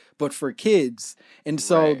Pizzagate, but for kids. And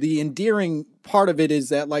so the endearing part of it is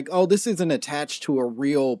that like, oh, this isn't attached to a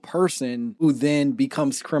real person who then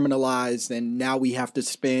becomes criminalized, and now we have to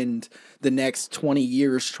spend the next 20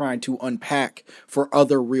 years trying to unpack for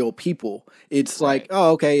other real people. It's like,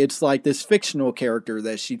 oh, okay, it's like this fictional character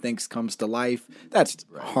that she thinks comes to life. That's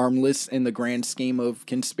harmless in the grand scheme of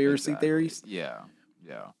conspiracy theories. Yeah,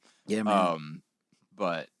 man.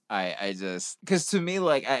 But I just, because to me,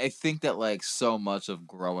 like, I think that, like, so much of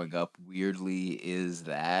growing up weirdly is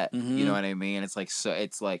that, you know what I mean? It's like, so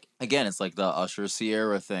it's like, again, it's like the Usher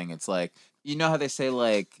Sierra thing. It's like, you know how they say,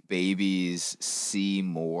 like, babies see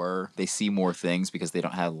more, they see more things because they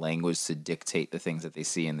don't have language to dictate the things that they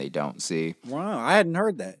see and they don't see. Wow, I hadn't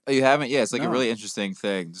heard that. Oh, you haven't? Yeah, it's like a No. really interesting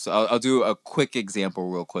thing. So I'll do a quick example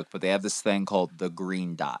real quick, but they have this thing called the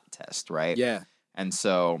green dot test, right? Yeah. And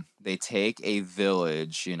so they take a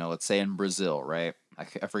village, you know, let's say in Brazil, right?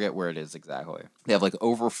 I forget where it is exactly. They have like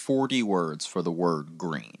over 40 words for the word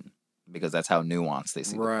green because that's how nuanced they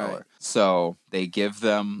see the color. So they give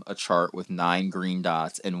them a chart with 9 green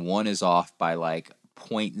dots and one is off by like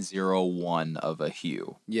 0.01 of a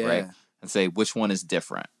hue, right? And say which one is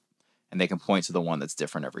different. And they can point to the one that's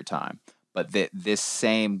different every time. But this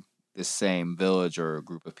same village or a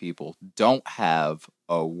group of people don't have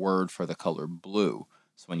a word for the color blue.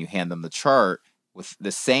 So when you hand them the chart with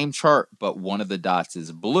the same chart, but one of the dots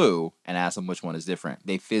is blue and ask them which one is different,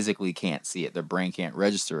 they physically can't see it. Their brain can't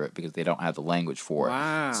register it because they don't have the language for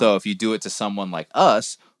it. So if you do it to someone like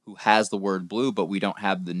us who has the word blue, but we don't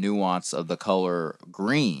have the nuance of the color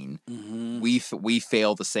green, we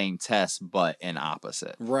fail the same test, but in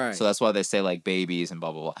opposite. Right. So that's why they say like babies and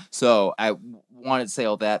blah, blah, blah. So I wanted to say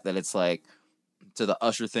all that it's like, to the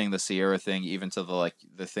Usher thing, the Sierra thing, even to the like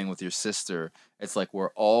the thing with your sister, it's like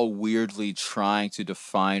we're all weirdly trying to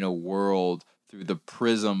define a world through the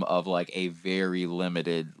prism of like a very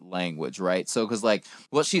limited language, right? So because like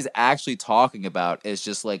what she's actually talking about is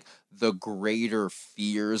just like the greater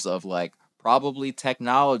fears of like probably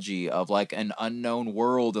technology, of like an unknown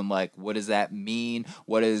world, and like what does that mean?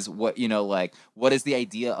 What is the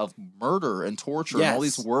idea of murder and torture and all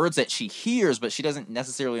these words that she hears, but she doesn't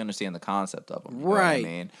necessarily understand the concept of them. You know what I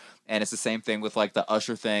mean? And it's the same thing with like the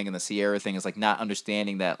Usher thing and the Sierra thing, is like not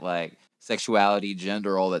understanding that like sexuality,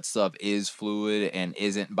 gender, all that stuff is fluid and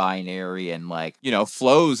isn't binary and like, you know,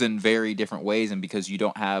 flows in very different ways. And because you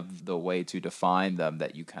don't have the way to define them,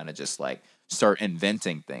 that you kind of just like start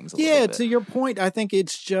inventing things. Yeah, to your point, I think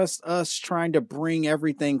it's just us trying to bring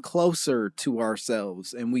everything closer to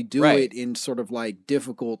ourselves. And we do it in sort of like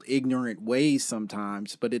difficult, ignorant ways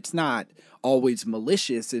sometimes, but it's not always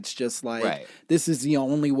malicious. It's just like, this is the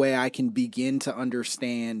only way I can begin to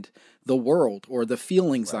understand the world or the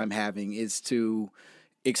feelings I'm having, is to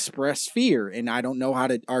express fear, and I don't know how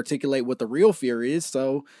to articulate what the real fear is,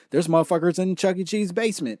 so there's motherfuckers in Chuck E. Cheese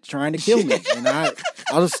basement trying to kill me, and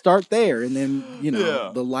I'll just start there, and then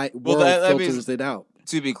the light world filters it out.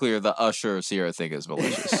 To be clear, the Usher Sierra thing is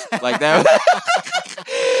malicious. Like that,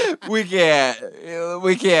 we can't.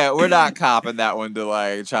 We're not copping that one to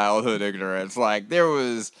like childhood ignorance. Like there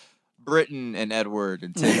was Britton and Edward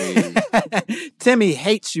and Timmy. Timmy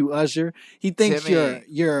hates you, Usher. He thinks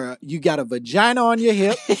you got a vagina on your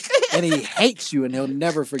hip, and he hates you, and he'll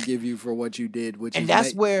never forgive you for what you did.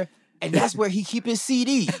 That's where he keep his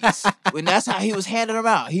CDs. When that's how he was handing them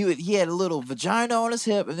out. He had a little vagina on his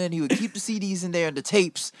hip, and then he would keep the CDs in there and the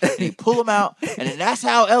tapes, and he'd pull them out, and then that's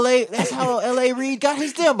how L.A. Reid got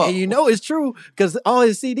his demo. And you know it's true, because all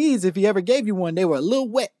his CDs, if he ever gave you one, they were a little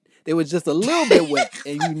wet. They was just a little bit wet,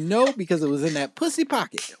 and you know, because it was in that pussy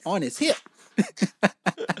pocket on his hip.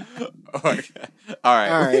 Okay. All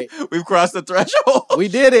right. We've crossed the threshold. We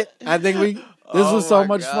did it. I think this was so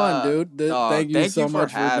much fun, dude. Thank you so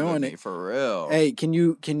much for doing it. For real. Hey, can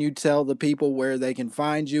you tell the people where they can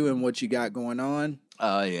find you and what you got going on?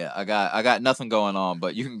 Yeah, I got nothing going on,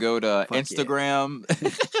 but you can go to Instagram.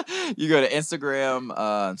 You go to Instagram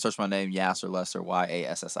and search my name, Yassir Lester,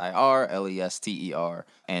 YASSIR,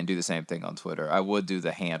 and do the same thing on Twitter. I would do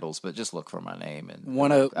the handles, but just look for my name. And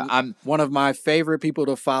I'm one of my favorite people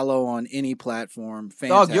to follow on any platform.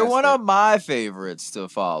 Fantastic. Dog, you're one of my favorites to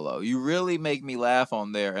follow. You really make me laugh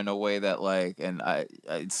on there in a way that like, and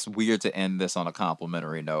it's weird to end this on a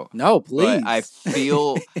complimentary note. No, please. But I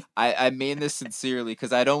feel I mean this sincerely,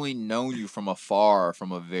 because I'd only known you from afar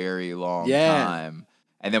from a very long time.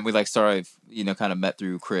 And then we like started, kind of met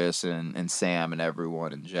through Chris and Sam and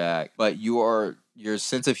everyone and Jack. But your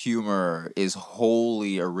sense of humor is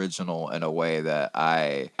wholly original in a way that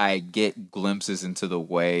I get glimpses into the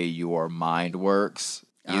way your mind works.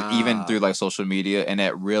 Even through like social media, and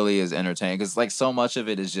it really is entertaining, because like so much of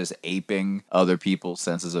it is just aping other people's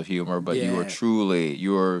senses of humor, but you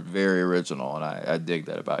are very original, and I dig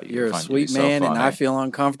that about you. You're a sweet man, and I feel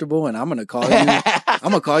uncomfortable, and I'm gonna call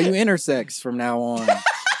you intersex from now on.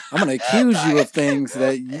 I'm gonna accuse you of things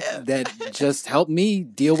that just help me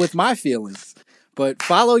deal with my feelings. But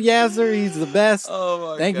follow Yassir. He's the best.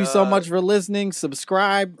 Thank you so much for listening.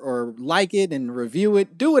 Subscribe or like it and review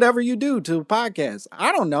it. Do whatever you do to a podcast.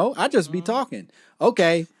 I don't know. I just be talking.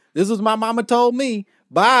 Okay. This was my mama told me.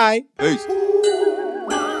 Bye. Peace.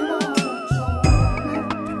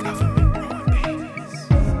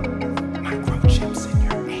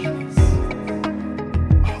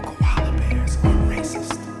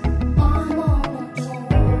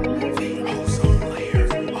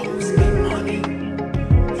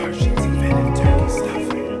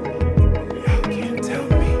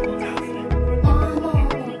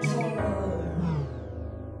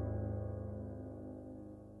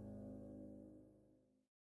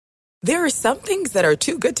 There are some things that are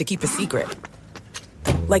too good to keep a secret.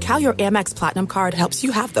 Like how your Amex Platinum card helps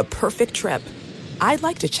you have the perfect trip. I'd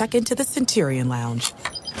like to check into the Centurion Lounge.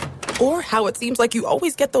 Or how it seems like you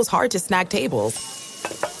always get those hard-to-snag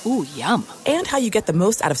tables. Ooh, yum. And how you get the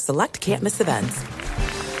most out of select can't-miss events.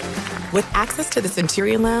 With access to the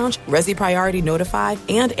Centurion Lounge, Resi Priority Notify,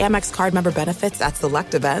 and Amex card member benefits at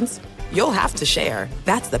select events, you'll have to share.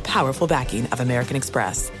 That's the powerful backing of American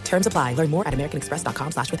Express. Terms apply. Learn more at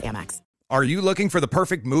americanexpress.com/withAmex. Are you looking for the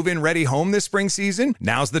perfect move-in ready home this spring season?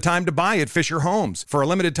 Now's the time to buy at Fisher Homes. For a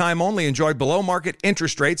limited time only, enjoy below-market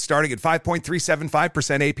interest rates starting at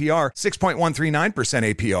 5.375% APR,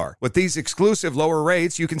 6.139% APR. With these exclusive lower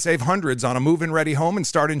rates, you can save hundreds on a move-in ready home and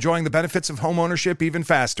start enjoying the benefits of homeownership even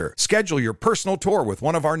faster. Schedule your personal tour with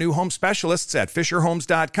one of our new home specialists at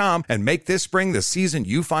FisherHomes.com and make this spring the season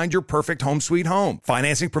you find your perfect home sweet home.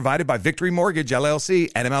 Financing provided by Victory Mortgage, LLC,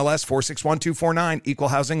 NMLS 461249, Equal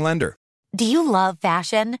Housing Lender. Do you love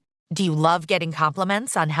fashion? Do you love getting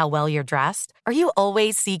compliments on how well you're dressed? Are you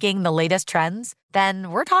always seeking the latest trends?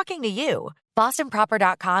 Then we're talking to you.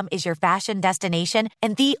 BostonProper.com is your fashion destination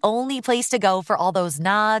and the only place to go for all those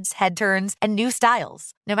nods, head turns, and new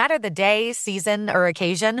styles. No matter the day, season, or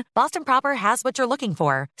occasion, Boston Proper has what you're looking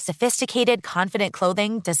for. Sophisticated, confident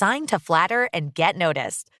clothing designed to flatter and get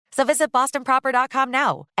noticed. So visit BostonProper.com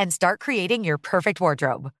now and start creating your perfect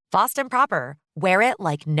wardrobe. Boston Proper. Wear it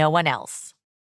like no one else.